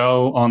I can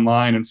go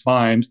online and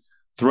find,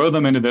 throw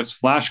them into this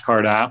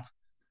flashcard app,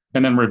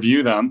 and then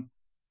review them?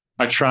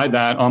 I tried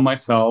that on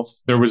myself.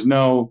 There was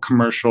no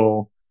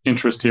commercial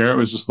interest here. It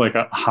was just like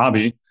a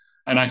hobby.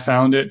 And I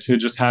found it to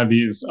just have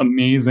these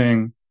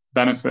amazing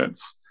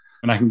benefits.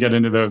 And I can get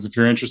into those if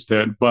you're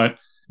interested. But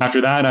after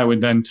that, I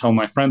would then tell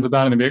my friends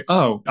about it and they'd be like,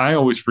 oh, I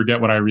always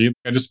forget what I read.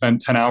 I just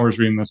spent 10 hours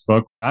reading this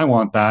book. I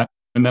want that.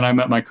 And then I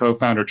met my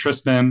co-founder,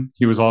 Tristan.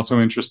 He was also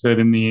interested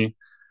in the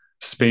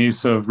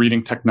space of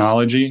reading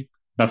technology.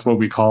 That's what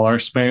we call our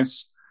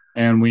space.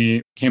 And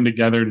we came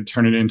together to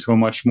turn it into a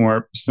much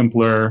more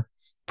simpler,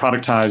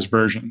 productized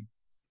version.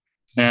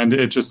 And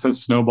it just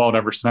has snowballed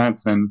ever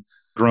since and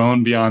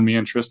grown beyond me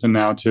and Tristan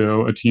now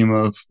to a team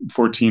of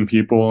 14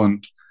 people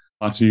and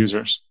lots of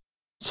users.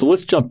 So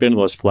let's jump into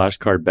those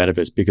flashcard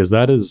benefits, because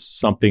that is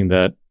something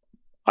that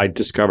I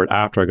discovered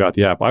after I got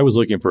the app. I was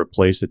looking for a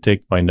place to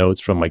take my notes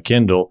from my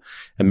Kindle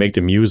and make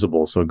them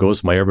usable. So it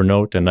goes to my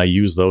Evernote and I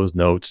use those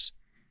notes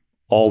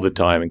all the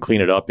time and clean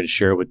it up and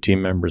share it with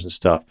team members and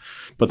stuff.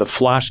 But the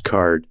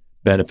flashcard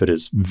benefit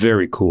is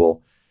very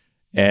cool.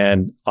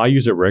 And I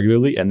use it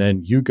regularly. And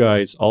then you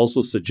guys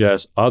also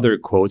suggest other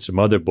quotes from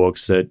other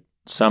books that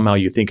somehow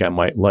you think I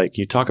might like.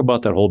 Can you talk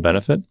about that whole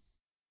benefit?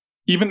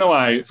 Even though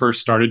I first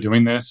started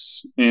doing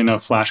this in a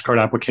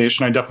flashcard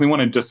application, I definitely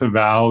want to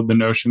disavow the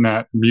notion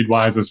that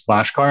Readwise is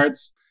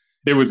flashcards.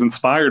 It was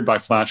inspired by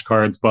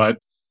flashcards, but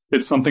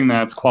it's something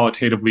that's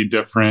qualitatively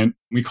different.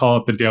 We call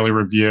it the daily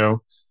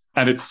review.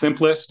 At its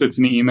simplest, it's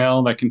an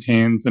email that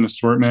contains an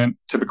assortment,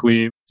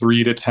 typically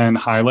 3 to 10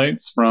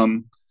 highlights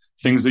from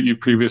things that you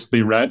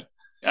previously read.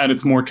 At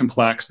its more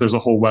complex, there's a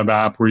whole web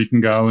app where you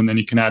can go and then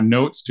you can add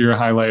notes to your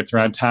highlights or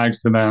add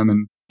tags to them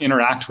and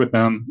interact with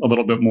them a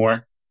little bit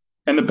more.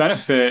 And the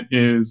benefit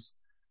is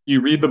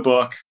you read the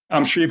book.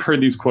 I'm sure you've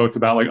heard these quotes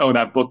about like, oh,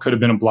 that book could have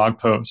been a blog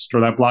post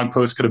or that blog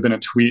post could have been a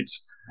tweet.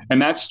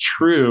 And that's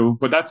true,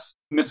 but that's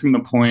missing the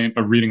point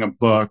of reading a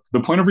book.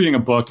 The point of reading a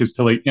book is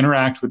to like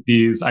interact with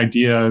these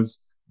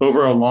ideas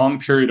over a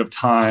long period of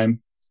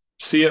time,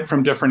 see it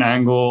from different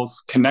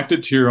angles, connect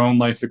it to your own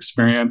life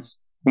experience.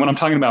 And when I'm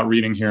talking about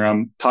reading here,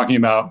 I'm talking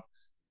about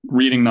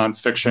reading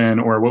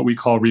nonfiction or what we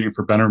call reading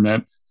for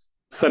betterment.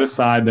 Set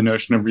aside the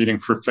notion of reading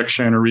for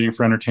fiction or reading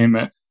for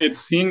entertainment. It's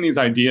seeing these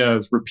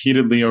ideas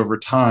repeatedly over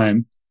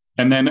time.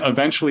 And then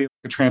eventually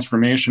a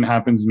transformation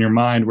happens in your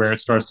mind where it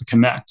starts to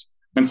connect.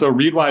 And so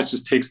Readwise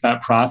just takes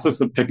that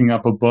process of picking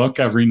up a book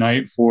every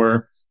night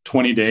for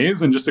 20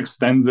 days and just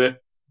extends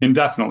it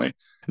indefinitely.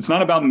 It's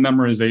not about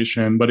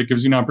memorization, but it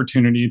gives you an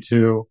opportunity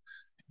to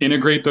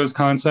integrate those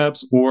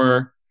concepts,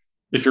 or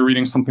if you're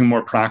reading something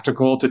more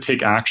practical, to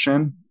take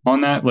action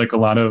on that, like a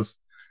lot of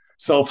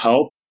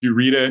self-help. You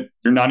read it,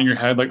 you're nodding your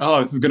head like, oh,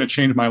 this is going to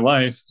change my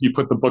life. You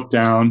put the book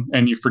down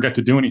and you forget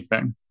to do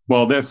anything.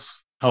 Well,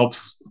 this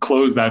helps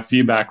close that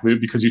feedback loop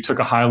because you took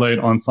a highlight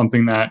on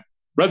something that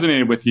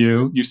resonated with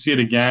you. You see it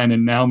again,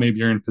 and now maybe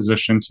you're in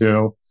position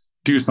to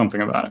do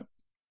something about it.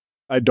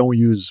 I don't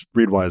use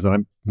Readwise, and I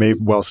may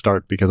well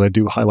start because I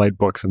do highlight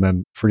books and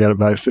then forget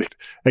about it.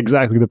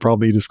 Exactly the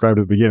problem you described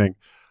at the beginning.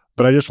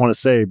 But I just want to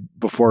say,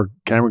 before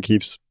Cameron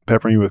keeps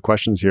peppering you with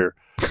questions here,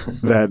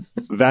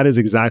 that is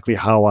exactly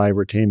how I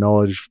retain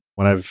knowledge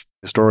when I've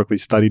historically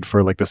studied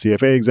for like the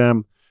CFA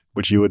exam,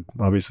 which you would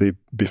obviously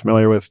be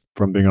familiar with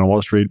from being on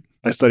Wall Street.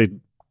 I studied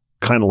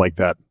kind of like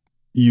that,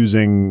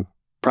 using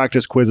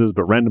practice quizzes,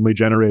 but randomly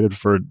generated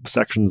for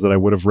sections that I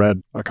would have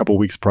read a couple of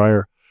weeks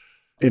prior.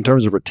 In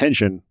terms of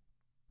retention,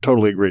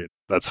 totally agree.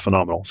 That's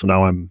phenomenal. So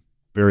now I'm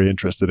very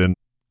interested in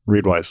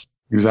Readwise.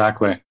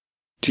 Exactly.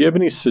 Do you have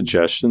any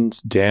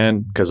suggestions,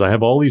 Dan? Because I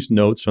have all these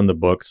notes from the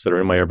books that are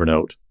in my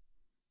Evernote.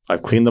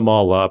 I've cleaned them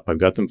all up. I've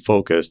got them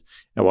focused.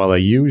 And while I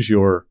use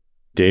your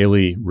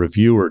daily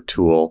reviewer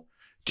tool.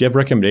 Do you have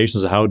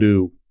recommendations of how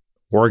to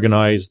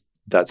organize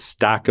that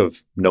stack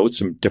of notes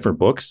from different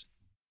books?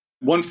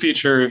 One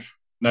feature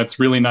that's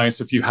really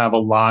nice if you have a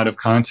lot of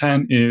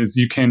content is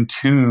you can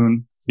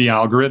tune the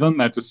algorithm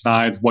that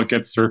decides what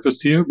gets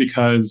surfaced to you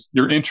because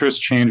your interests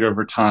change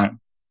over time.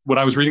 What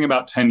I was reading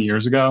about 10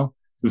 years ago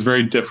is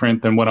very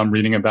different than what I'm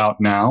reading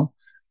about now.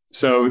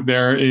 So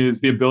there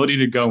is the ability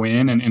to go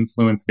in and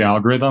influence the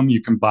algorithm.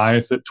 You can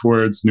bias it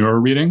towards newer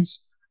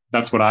readings.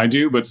 That's what I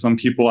do, but some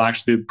people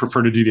actually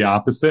prefer to do the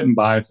opposite and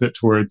bias it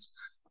towards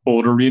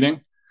older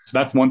reading. So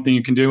that's one thing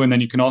you can do. And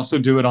then you can also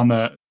do it on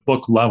the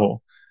book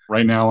level.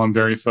 Right now, I'm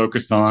very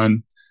focused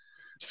on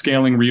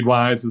scaling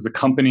Readwise as a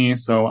company.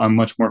 So I'm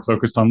much more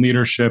focused on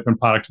leadership and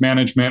product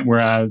management.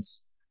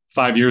 Whereas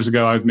 5 years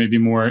ago, I was maybe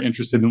more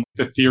interested in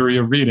the theory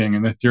of reading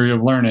and the theory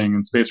of learning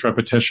and spaced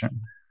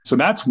repetition. So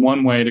that's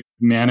one way to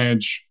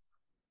manage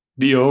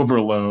the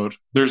overload.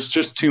 There's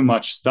just too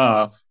much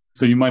stuff.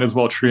 So you might as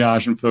well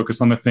triage and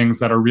focus on the things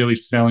that are really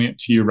salient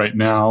to you right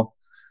now.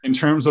 In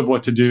terms of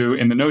what to do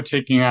in the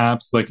note-taking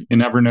apps, like in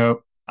Evernote,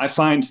 I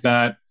find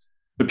that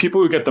the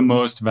people who get the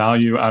most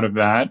value out of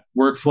that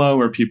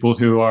workflow are people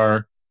who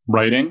are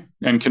writing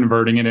and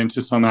converting it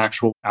into some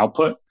actual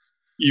output.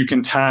 You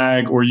can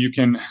tag or you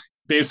can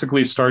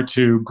basically start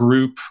to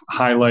group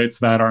highlights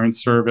that are in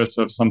service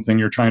of something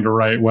you're trying to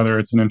write, whether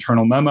it's an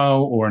internal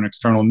memo or an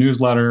external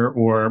newsletter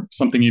or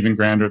something even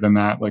grander than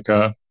that, like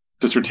a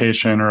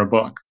dissertation or a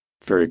book.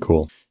 Very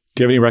cool.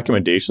 Do you have any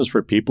recommendations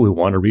for people who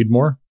want to read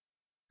more?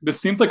 This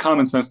seems like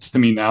common sense to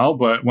me now,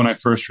 but when I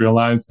first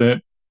realized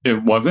it,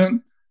 it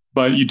wasn't.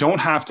 But you don't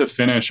have to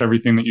finish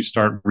everything that you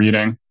start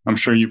reading. I'm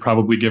sure you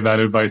probably give that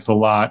advice a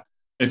lot.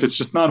 If it's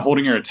just not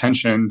holding your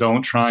attention,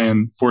 don't try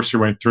and force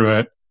your way through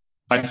it.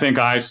 I think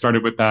I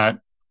started with that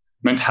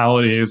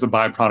mentality as a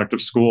byproduct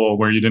of school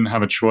where you didn't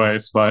have a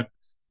choice. But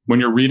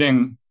when you're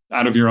reading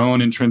out of your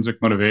own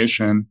intrinsic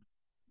motivation,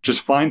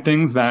 just find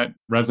things that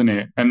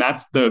resonate. And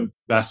that's the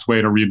best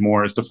way to read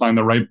more, is to find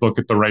the right book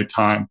at the right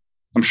time.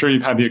 I'm sure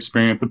you've had the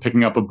experience of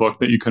picking up a book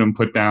that you couldn't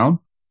put down.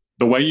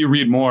 The way you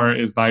read more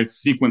is by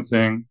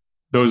sequencing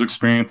those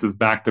experiences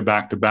back to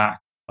back to back.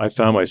 I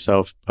found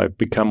myself, I've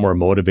become more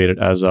motivated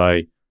as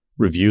I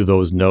review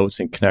those notes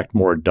and connect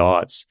more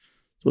dots.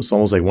 So it's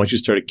almost like once you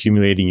start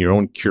accumulating your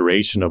own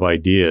curation of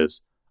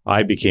ideas,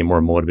 I became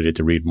more motivated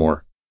to read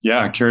more.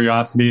 Yeah,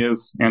 curiosity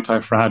is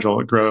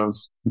anti-fragile. It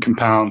grows and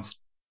compounds.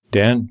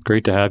 Dan,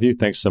 great to have you.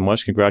 Thanks so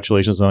much.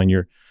 Congratulations on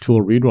your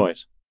tool,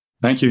 Readwise.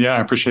 Thank you. Yeah, I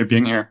appreciate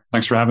being here.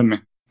 Thanks for having me.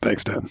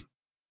 Thanks, Dan.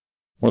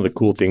 One of the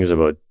cool things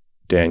about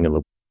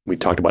Daniel, we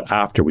talked about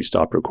after we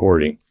stopped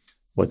recording,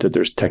 was that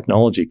there's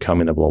technology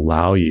coming that will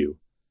allow you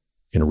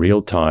in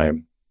real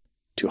time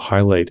to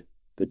highlight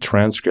the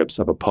transcripts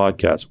of a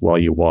podcast while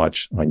you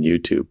watch on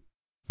YouTube.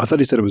 I thought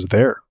he said it was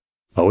there.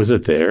 Oh, is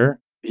it there?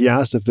 He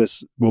asked if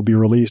this will be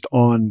released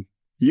on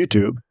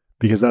YouTube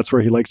because that's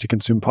where he likes to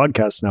consume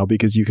podcasts now,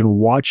 because you can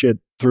watch it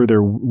through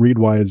their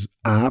Readwise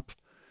app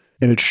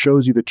and it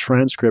shows you the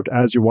transcript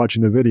as you're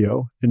watching the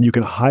video, and you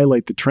can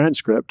highlight the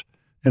transcript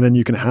and then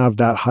you can have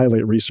that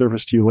highlight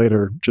resurface to you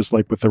later, just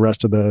like with the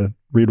rest of the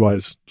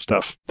Readwise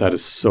stuff. That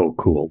is so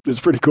cool. It's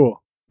pretty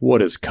cool.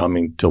 What is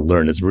coming to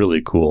learn is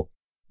really cool.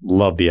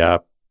 Love the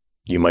app.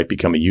 You might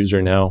become a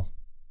user now.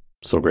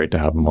 So great to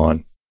have them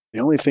on.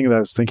 The only thing that I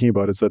was thinking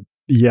about is that,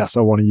 yes,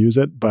 I want to use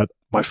it, but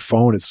my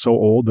phone is so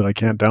old that I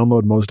can't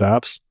download most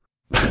apps.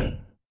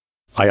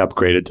 I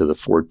upgraded to the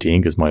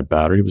 14 because my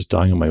battery was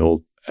dying on my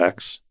old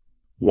X.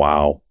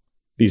 Wow.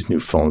 These new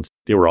phones,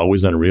 they were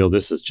always unreal.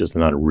 This is just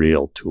an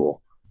unreal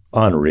tool.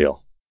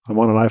 Unreal. I'm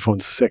on an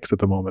iPhone 6 at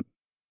the moment.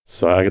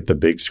 So I got the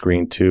big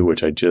screen too,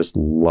 which I just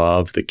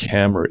love. The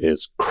camera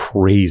is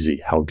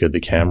crazy how good the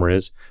camera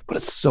is, but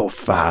it's so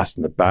fast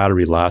and the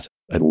battery lasts.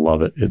 I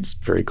love it. It's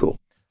very cool.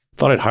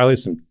 Thought I'd highlight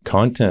some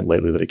content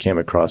lately that I came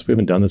across. We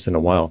haven't done this in a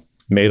while.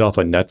 Madoff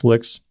on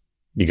Netflix.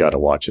 You got to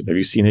watch it. Have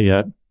you seen it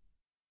yet?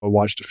 I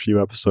watched a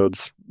few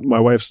episodes. My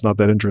wife's not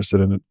that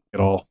interested in it at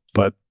all,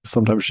 but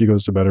sometimes she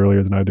goes to bed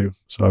earlier than I do.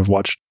 So I've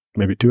watched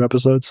maybe 2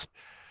 episodes.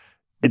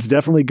 It's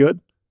definitely good,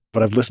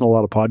 but I've listened to a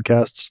lot of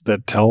podcasts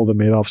that tell the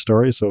Madoff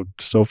story.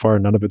 So far,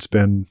 none of it's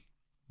been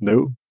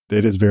new.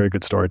 It is very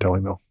good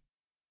storytelling, though.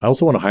 I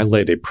also want to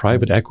highlight a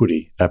private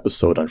equity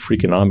episode on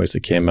Freakonomics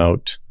that came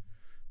out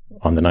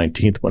on the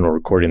 19th when we're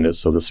recording this.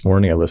 So this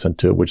morning I listened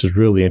to it, which is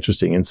really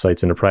interesting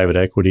insights into private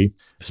equity,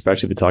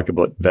 especially they talk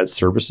about vet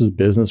services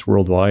business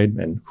worldwide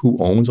and who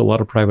owns a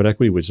lot of private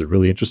equity, which is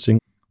really interesting.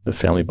 The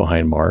family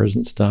behind Mars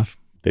and stuff.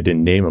 They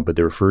didn't name him, but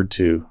they referred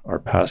to our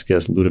past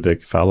guest,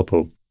 Ludovic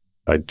Phalippou.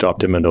 I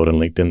dropped him a note on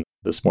LinkedIn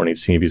this morning to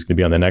see if he's going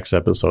to be on the next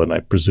episode, and I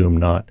presume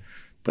not.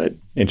 But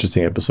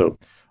interesting episode.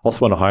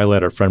 Also want to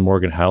highlight our friend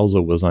Morgan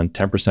Housel was on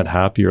 10%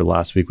 Happier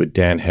last week with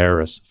Dan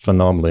Harris.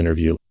 Phenomenal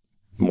interview.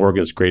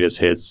 Morgan's greatest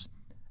hits,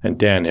 and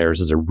Dan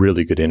Harris is a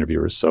really good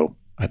interviewer, so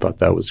I thought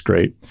that was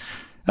great.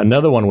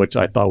 Another one which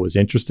I thought was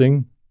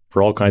interesting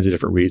for all kinds of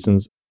different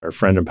reasons, our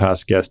friend and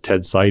past guest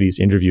Ted Seides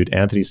interviewed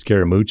Anthony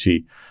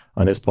Scaramucci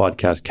on his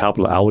podcast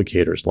Capital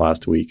Allocators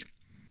last week.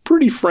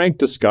 Pretty frank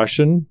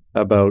discussion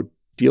about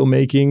deal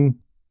making,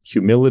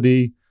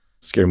 humility.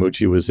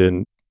 Scaramucci was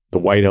in the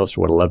White House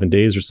for 11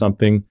 days or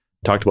something.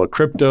 Talked about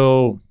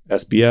crypto,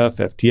 SBF,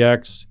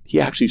 FTX.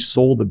 He actually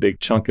sold a big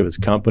chunk of his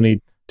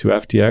company to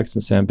FTX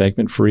and Sam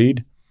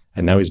Bankman-Fried,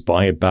 and now he's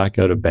buying it back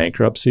out of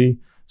bankruptcy.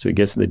 So he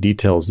gets into the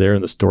details there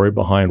and the story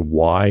behind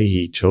why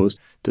he chose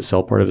to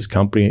sell part of his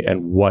company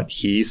and what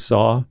he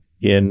saw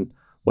in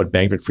what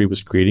Bankman-Fried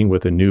was creating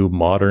with a new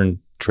modern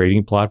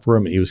trading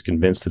platform. And he was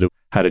convinced that it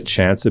had a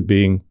chance of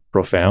being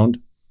profound.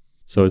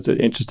 So it's an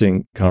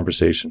interesting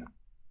conversation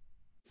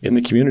in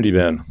the community,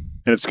 Ben.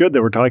 And it's good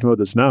that we're talking about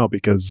this now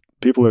because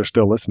people who are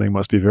still listening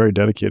must be very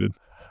dedicated.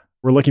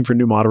 We're looking for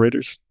new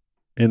moderators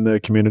in the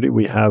community.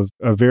 We have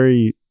a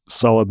very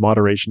solid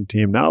moderation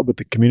team now, but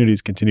the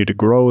communities continue to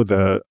grow.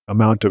 The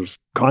amount of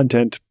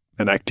content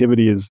and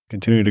activity is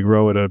continuing to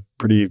grow at a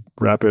pretty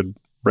rapid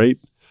rate.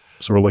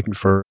 So we're looking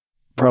for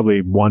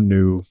probably one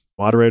new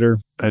moderator.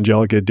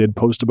 Angelica did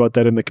post about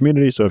that in the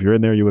community. So if you're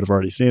in there, you would have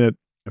already seen it.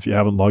 If you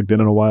haven't logged in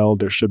a while,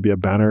 there should be a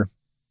banner.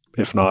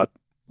 If not,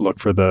 look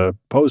for the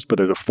post, but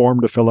there's a form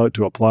to fill out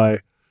to apply.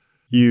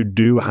 You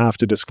do have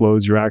to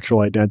disclose your actual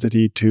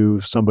identity to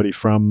somebody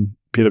from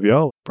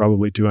PWL,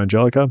 probably to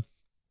Angelica,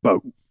 but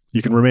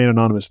you can remain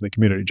anonymous in the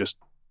community. Just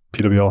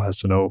PWL has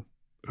to know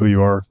who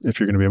you are if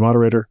you're going to be a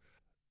moderator.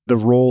 The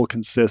role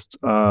consists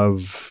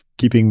of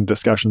keeping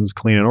discussions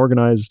clean and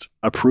organized,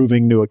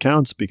 approving new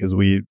accounts because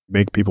we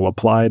make people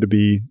apply to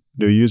be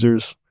new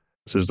users.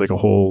 So there's like a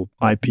whole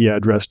IP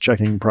address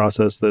checking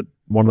process that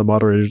one of the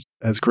moderators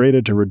has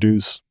created to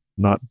reduce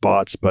not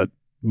bots, but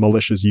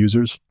malicious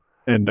users,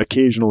 and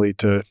occasionally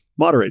to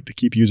moderate, to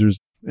keep users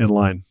in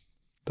line.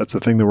 That's the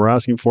thing that we're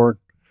asking for.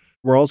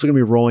 We're also going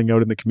to be rolling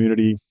out in the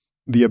community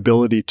the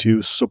ability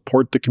to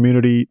support the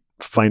community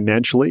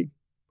financially,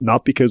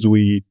 not because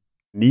we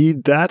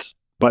need that,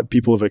 but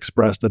people have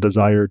expressed a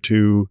desire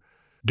to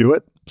do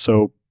it.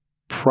 So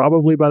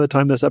probably by the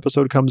time this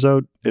episode comes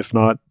out, if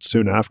not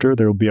soon after,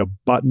 there will be a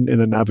button in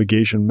the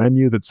navigation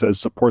menu that says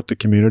support the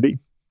community.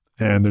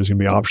 And there's going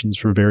to be options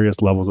for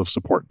various levels of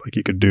support. Like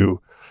you could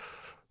do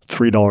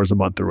 $3 a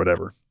month or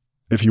whatever.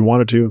 If you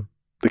wanted to,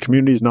 the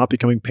community is not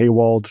becoming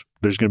paywalled.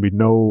 There's going to be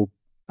no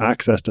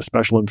access to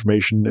special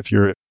information if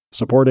you're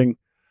supporting.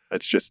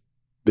 It's just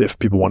if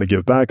people want to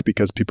give back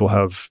because people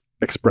have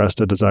expressed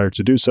a desire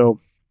to do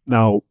so.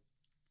 Now,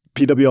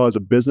 PWL as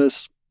a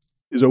business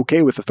is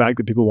okay with the fact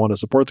that people want to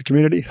support the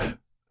community.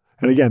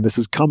 And again, this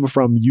has come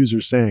from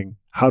users saying,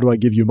 how do I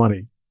give you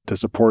money to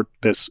support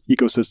this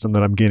ecosystem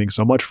that I'm gaining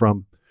so much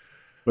from?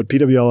 But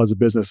PWL as a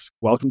business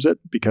welcomes it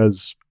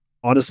because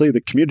honestly, the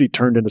community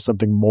turned into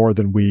something more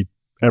than we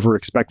ever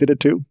expected it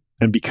to.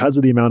 And because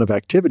of the amount of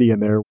activity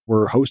in there,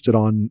 we're hosted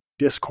on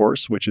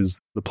Discourse, which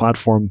is the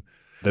platform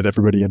that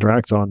everybody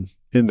interacts on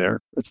in there.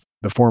 It's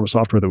the form of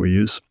software that we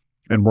use.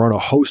 And we're on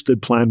a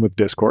hosted plan with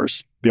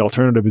Discourse. The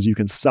alternative is you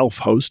can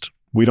self-host.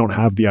 We don't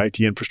have the IT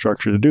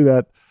infrastructure to do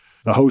that.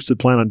 The hosted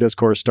plan on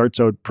Discourse starts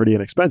out pretty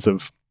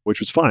inexpensive, which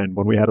was fine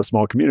when we had a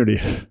small community.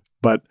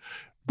 But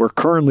we're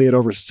currently at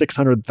over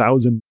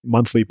 600,000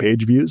 monthly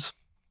page views,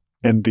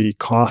 and the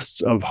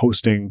costs of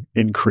hosting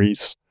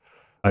increase,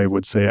 I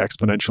would say,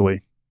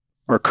 exponentially.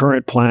 Our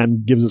current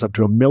plan gives us up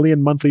to 1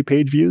 million monthly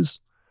page views,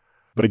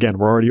 but again,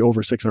 we're already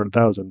over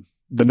 600,000.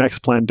 The next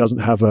plan doesn't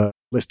have a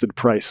listed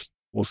price.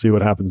 We'll see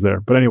what happens there.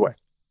 But anyway,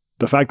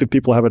 the fact that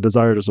people have a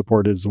desire to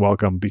support is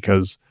welcome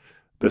because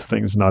this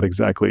thing's not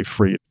exactly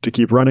free to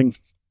keep running.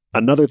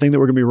 Another thing that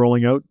we're going to be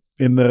rolling out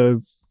in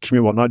the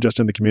community, well, not just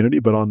in the community,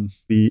 but on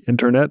the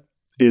internet,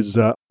 is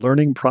a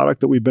learning product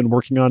that we've been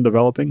working on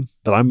developing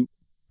that I'm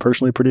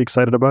personally pretty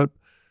excited about.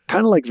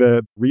 Kind of like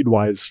the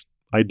Readwise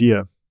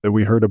idea that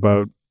we heard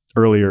about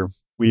earlier.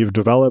 We've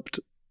developed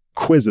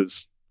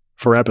quizzes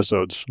for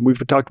episodes.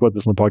 We've talked about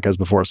this on the podcast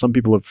before. Some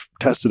people have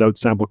tested out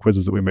sample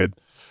quizzes that we made.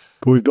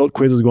 But we've built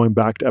quizzes going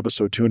back to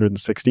episode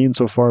 216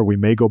 so far. We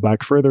may go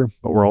back further,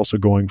 but we're also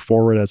going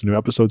forward as new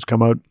episodes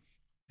come out.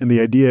 And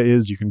the idea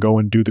is you can go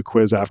and do the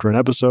quiz after an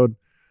episode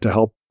to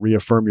help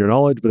reaffirm your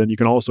knowledge, but then you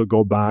can also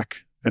go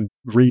back and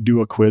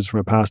redo a quiz from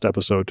a past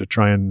episode to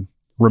try and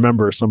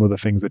remember some of the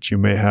things that you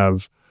may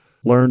have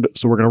learned.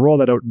 So we're going to roll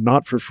that out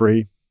not for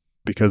free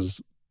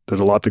because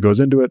there's a lot that goes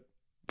into it.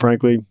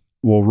 Frankly,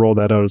 we'll roll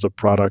that out as a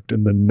product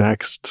in the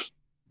next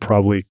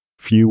probably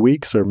few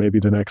weeks or maybe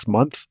the next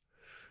month.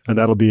 And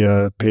that'll be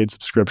a paid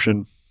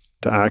subscription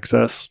to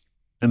access.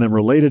 And then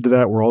related to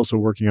that, we're also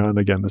working on,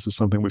 again, this is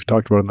something we've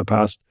talked about in the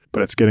past,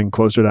 but it's getting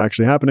closer to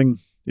actually happening,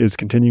 is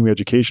continuing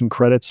education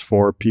credits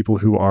for people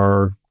who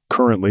are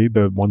currently,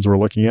 the ones we're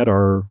looking at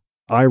are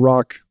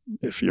IROC.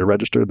 If you're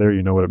registered there,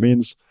 you know what it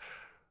means.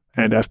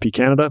 And FP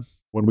Canada.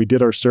 When we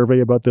did our survey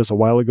about this a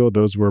while ago,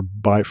 those were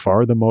by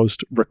far the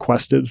most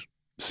requested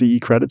CE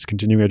credits,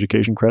 continuing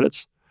education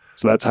credits.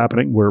 So that's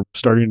happening. We're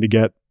starting to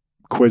get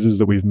quizzes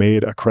that we've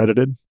made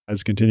accredited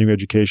as continuing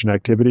education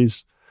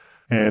activities.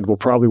 And we'll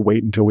probably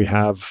wait until we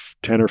have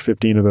 10 or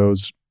 15 of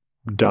those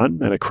done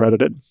and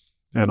accredited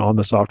and on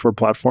the software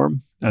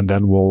platform. And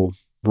then we'll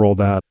roll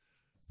that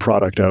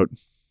product out.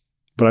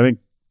 But I think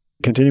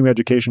continuing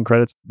education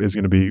credits is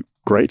going to be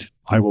great.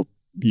 I will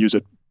use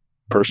it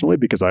personally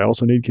because I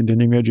also need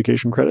continuing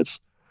education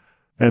credits.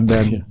 And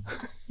then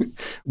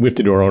we have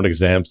to do our own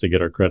exams to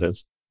get our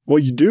credits. Well,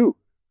 you do.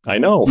 I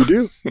know. You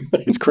do.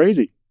 It's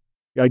crazy.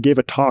 I gave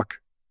a talk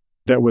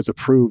that was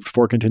approved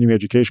for continuing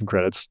education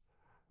credits,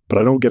 but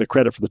I don't get a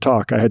credit for the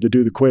talk. I had to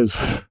do the quiz.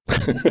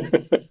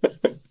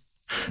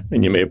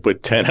 And you may have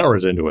put 10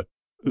 hours into it.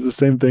 It's the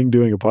same thing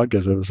doing a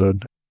podcast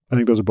episode. I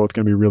think those are both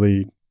going to be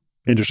really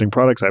interesting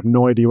products. I have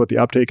no idea what the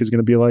uptake is going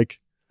to be like.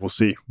 We'll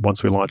see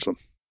once we launch them.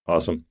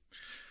 Awesome.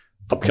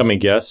 Upcoming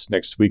guests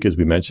next week, as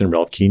we mentioned,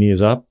 Ralph Keeney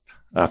is up.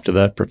 After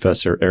that,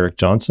 Professor Eric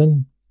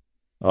Johnson,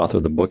 author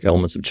of the book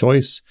Elements of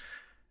Choice.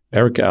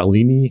 Erica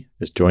Alini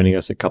is joining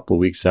us a couple of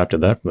weeks after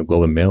that from the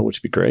Globe and Mail, which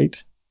would be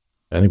great.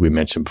 I think we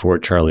mentioned before,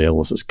 Charlie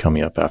Ellis is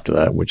coming up after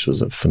that, which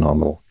was a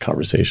phenomenal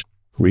conversation.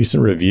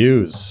 Recent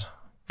reviews.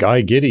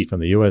 Guy Giddy from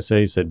the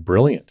USA said,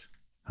 brilliant.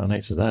 How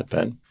nice is that,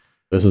 Ben?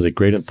 This is a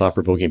great and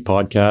thought-provoking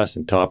podcast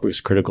and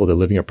topics critical to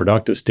living a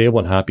productive, stable,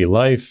 and happy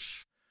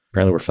life.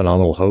 Apparently, we're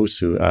phenomenal hosts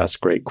who ask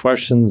great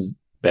questions.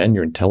 Ben,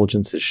 your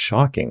intelligence is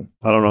shocking.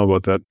 I don't know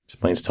about that.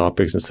 Explains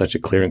topics in such a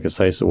clear and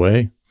concise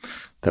way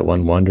that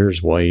one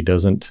wonders why he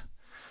doesn't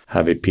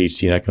have a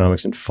PhD in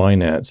economics and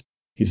finance.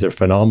 He's a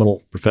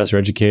phenomenal professor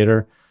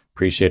educator.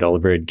 Appreciate all the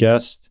varied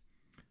guests.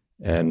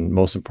 And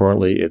most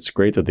importantly, it's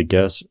great that the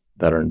guests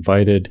that are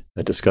invited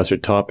that discuss their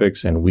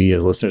topics and we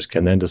as listeners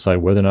can then decide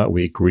whether or not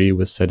we agree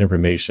with said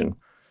information.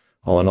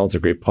 All in all, it's a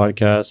great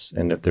podcast.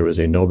 And if there was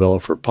a Nobel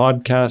for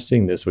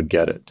podcasting, this would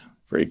get it.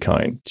 Very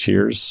kind.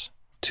 Cheers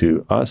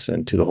to us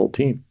and to the whole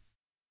team.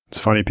 It's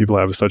funny people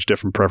have such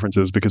different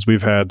preferences because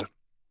we've had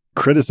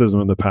criticism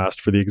in the past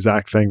for the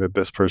exact thing that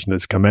this person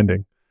is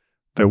commending,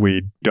 that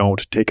we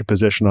don't take a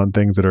position on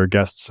things that our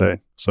guests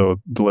say.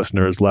 So the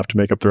listener is left to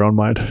make up their own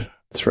mind.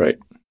 That's right.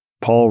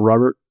 Paul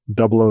Robert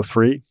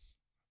 003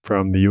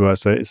 from the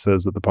USA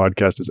says that the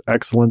podcast is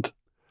excellent.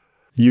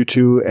 You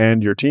two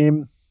and your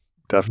team,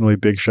 definitely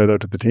big shout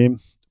out to the team,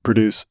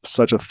 produce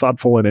such a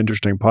thoughtful and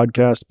interesting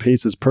podcast.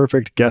 Pace is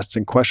perfect. Guests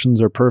and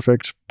questions are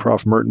perfect.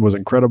 Prof. Merton was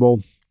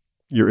incredible.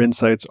 Your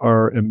insights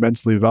are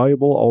immensely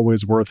valuable,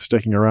 always worth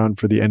sticking around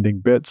for the ending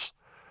bits.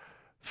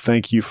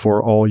 Thank you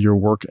for all your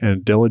work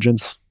and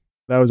diligence.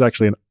 That was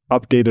actually an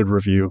updated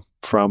review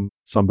from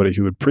somebody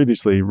who had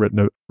previously written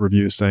a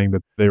review saying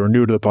that they were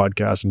new to the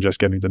podcast and just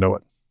getting to know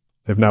it.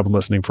 They've now been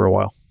listening for a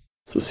while.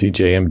 So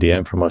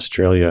CJMDM from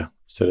Australia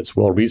said it's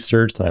well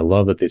researched, and I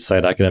love that they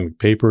cite academic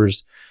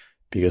papers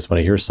because when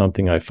I hear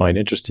something I find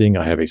interesting,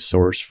 I have a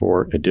source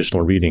for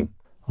additional reading.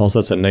 Also,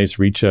 it's a nice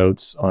reach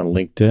outs on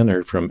LinkedIn. I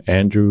heard from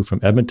Andrew from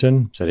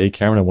Edmonton. Said, hey,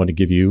 Cameron, I want to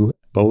give you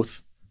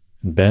both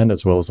and Ben,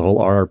 as well as the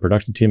whole RR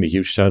production team, a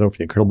huge shout out for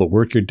the incredible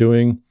work you're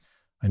doing.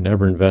 I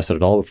never invested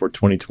at all before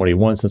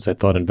 2021 since I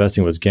thought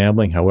investing was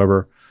gambling.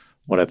 However,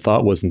 what I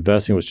thought was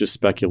investing was just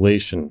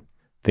speculation.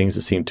 Things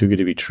that seem too good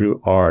to be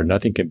true are.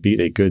 Nothing can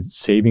beat a good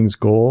savings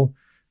goal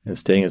and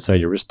staying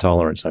inside your risk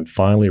tolerance. I'm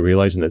finally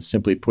realizing that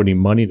simply putting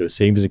money into a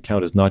savings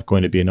account is not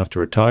going to be enough to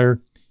retire,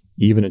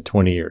 even in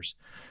 20 years.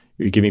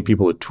 You're giving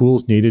people the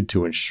tools needed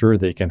to ensure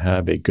they can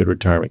have a good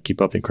retirement.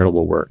 Keep up the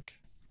incredible work.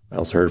 I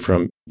also heard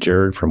from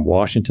Jared from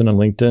Washington on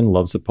LinkedIn,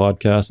 loves the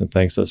podcast and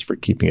thanks us for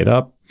keeping it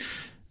up.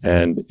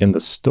 And in the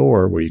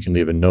store where you can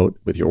leave a note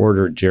with your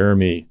order,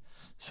 Jeremy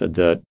said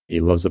that he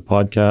loves the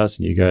podcast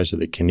and you guys are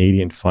the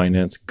Canadian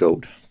finance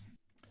GOAT.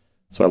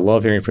 So I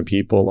love hearing from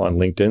people on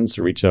LinkedIn,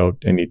 so reach out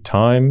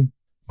anytime.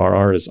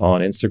 RR is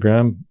on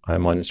Instagram.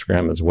 I'm on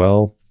Instagram as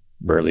well.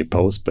 Rarely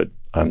post, but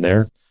I'm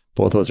there.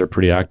 Both of us are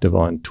pretty active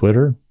on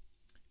Twitter.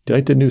 Do you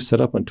like the new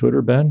setup on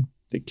Twitter, Ben?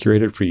 They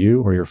curated for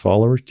you or your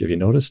followers. Have you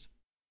noticed?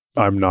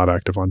 I'm not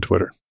active on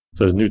Twitter.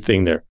 So there's a new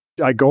thing there.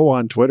 I go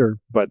on Twitter,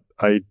 but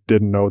I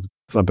didn't know that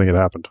something had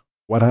happened.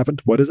 What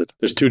happened? What is it?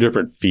 There's two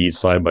different feeds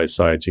side by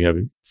side. So you have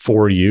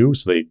for you,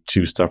 so they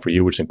choose stuff for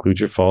you, which includes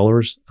your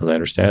followers, as I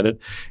understand it.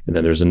 And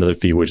then there's another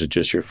feed, which is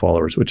just your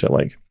followers, which I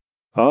like.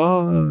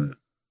 Ah,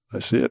 I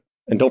see it.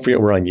 And don't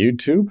forget, we're on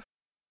YouTube.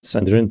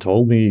 Sandrine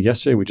told me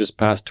yesterday we just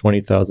passed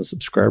 20,000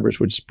 subscribers,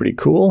 which is pretty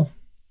cool.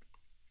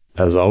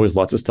 As always,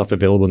 lots of stuff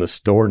available in the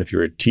store. And if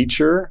you're a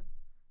teacher,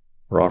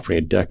 we're offering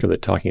a deck of the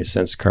Talking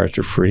Sense cards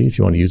for free if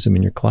you want to use them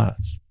in your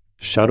class.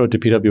 Shout out to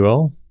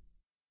PWL.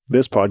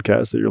 This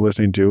podcast that you're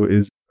listening to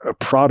is a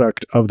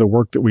product of the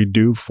work that we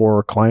do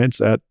for clients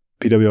at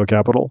PWL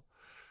Capital.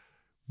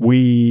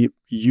 We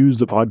use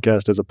the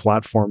podcast as a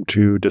platform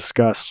to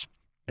discuss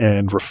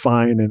and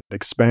refine and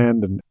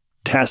expand and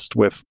test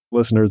with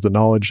listeners the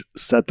knowledge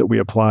set that we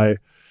apply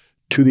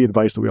to the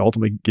advice that we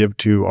ultimately give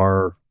to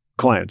our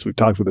clients. We've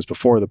talked about this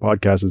before. The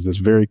podcast is this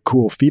very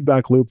cool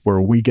feedback loop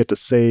where we get to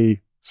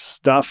say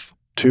stuff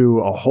to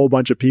a whole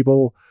bunch of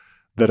people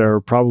that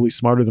are probably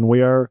smarter than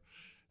we are.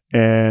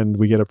 And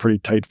we get a pretty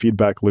tight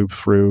feedback loop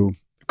through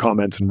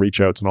comments and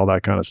reach outs and all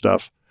that kind of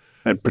stuff.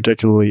 And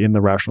particularly in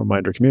the Rational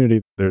Reminder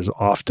community, there's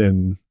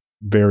often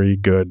very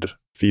good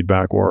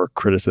feedback or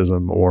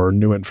criticism or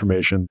new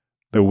information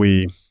that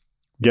we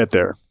get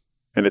there.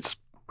 And it's,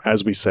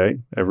 as we say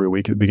every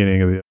week at the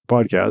beginning of the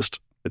podcast,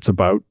 it's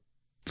about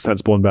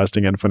sensible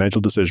investing and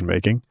financial decision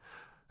making.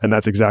 And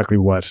that's exactly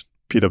what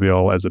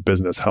PWL as a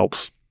business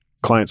helps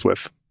clients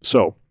with.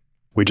 So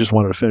we just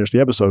wanted to finish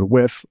the episode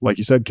with, like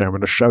you said,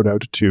 Cameron, a shout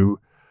out to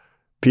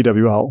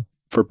PWL.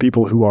 For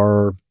people who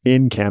are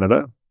in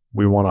Canada,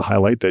 we want to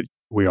highlight that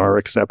we are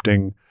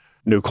accepting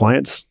new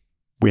clients.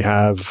 We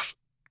have,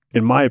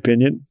 in my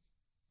opinion,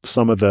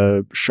 some of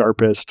the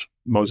sharpest,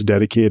 most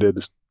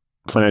dedicated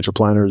financial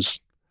planners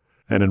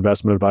and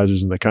investment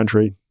advisors in the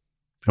country.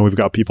 And we've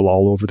got people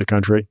all over the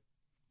country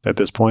at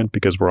this point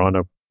because we're on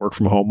a work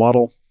from home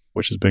model,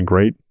 which has been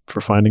great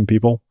for finding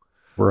people.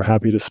 We're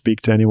happy to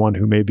speak to anyone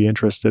who may be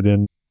interested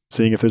in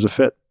seeing if there's a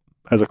fit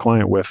as a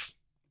client with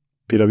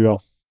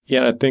PWL.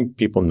 Yeah, I think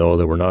people know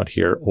that we're not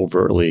here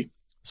overtly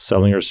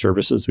selling our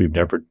services. We've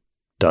never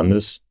done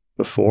this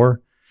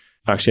before.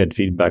 I actually had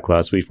feedback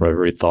last week from a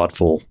very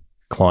thoughtful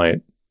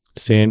client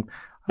saying,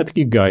 I think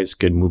you guys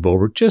could move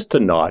over just a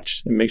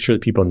notch and make sure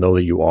that people know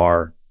that you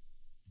are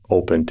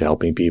open to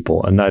helping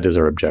people. And that is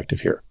our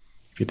objective here.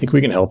 If you think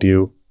we can help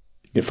you,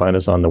 you can find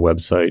us on the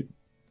website.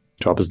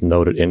 Drop us a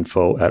note at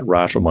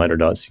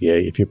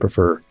info@rationalminder.ca. If you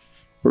prefer,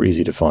 we're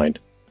easy to find.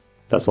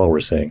 That's all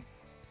we're saying.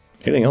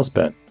 Anything else,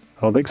 Ben?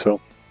 I don't think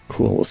so.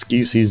 Cool. Well,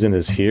 ski season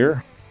is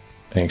here.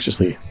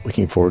 Anxiously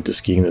looking forward to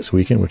skiing this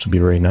weekend, which will be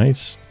very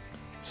nice.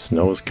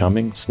 Snow is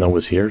coming. Snow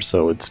is here,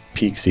 so it's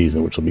peak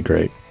season, which will be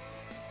great.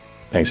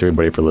 Thanks,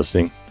 everybody, for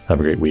listening. Have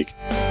a great week.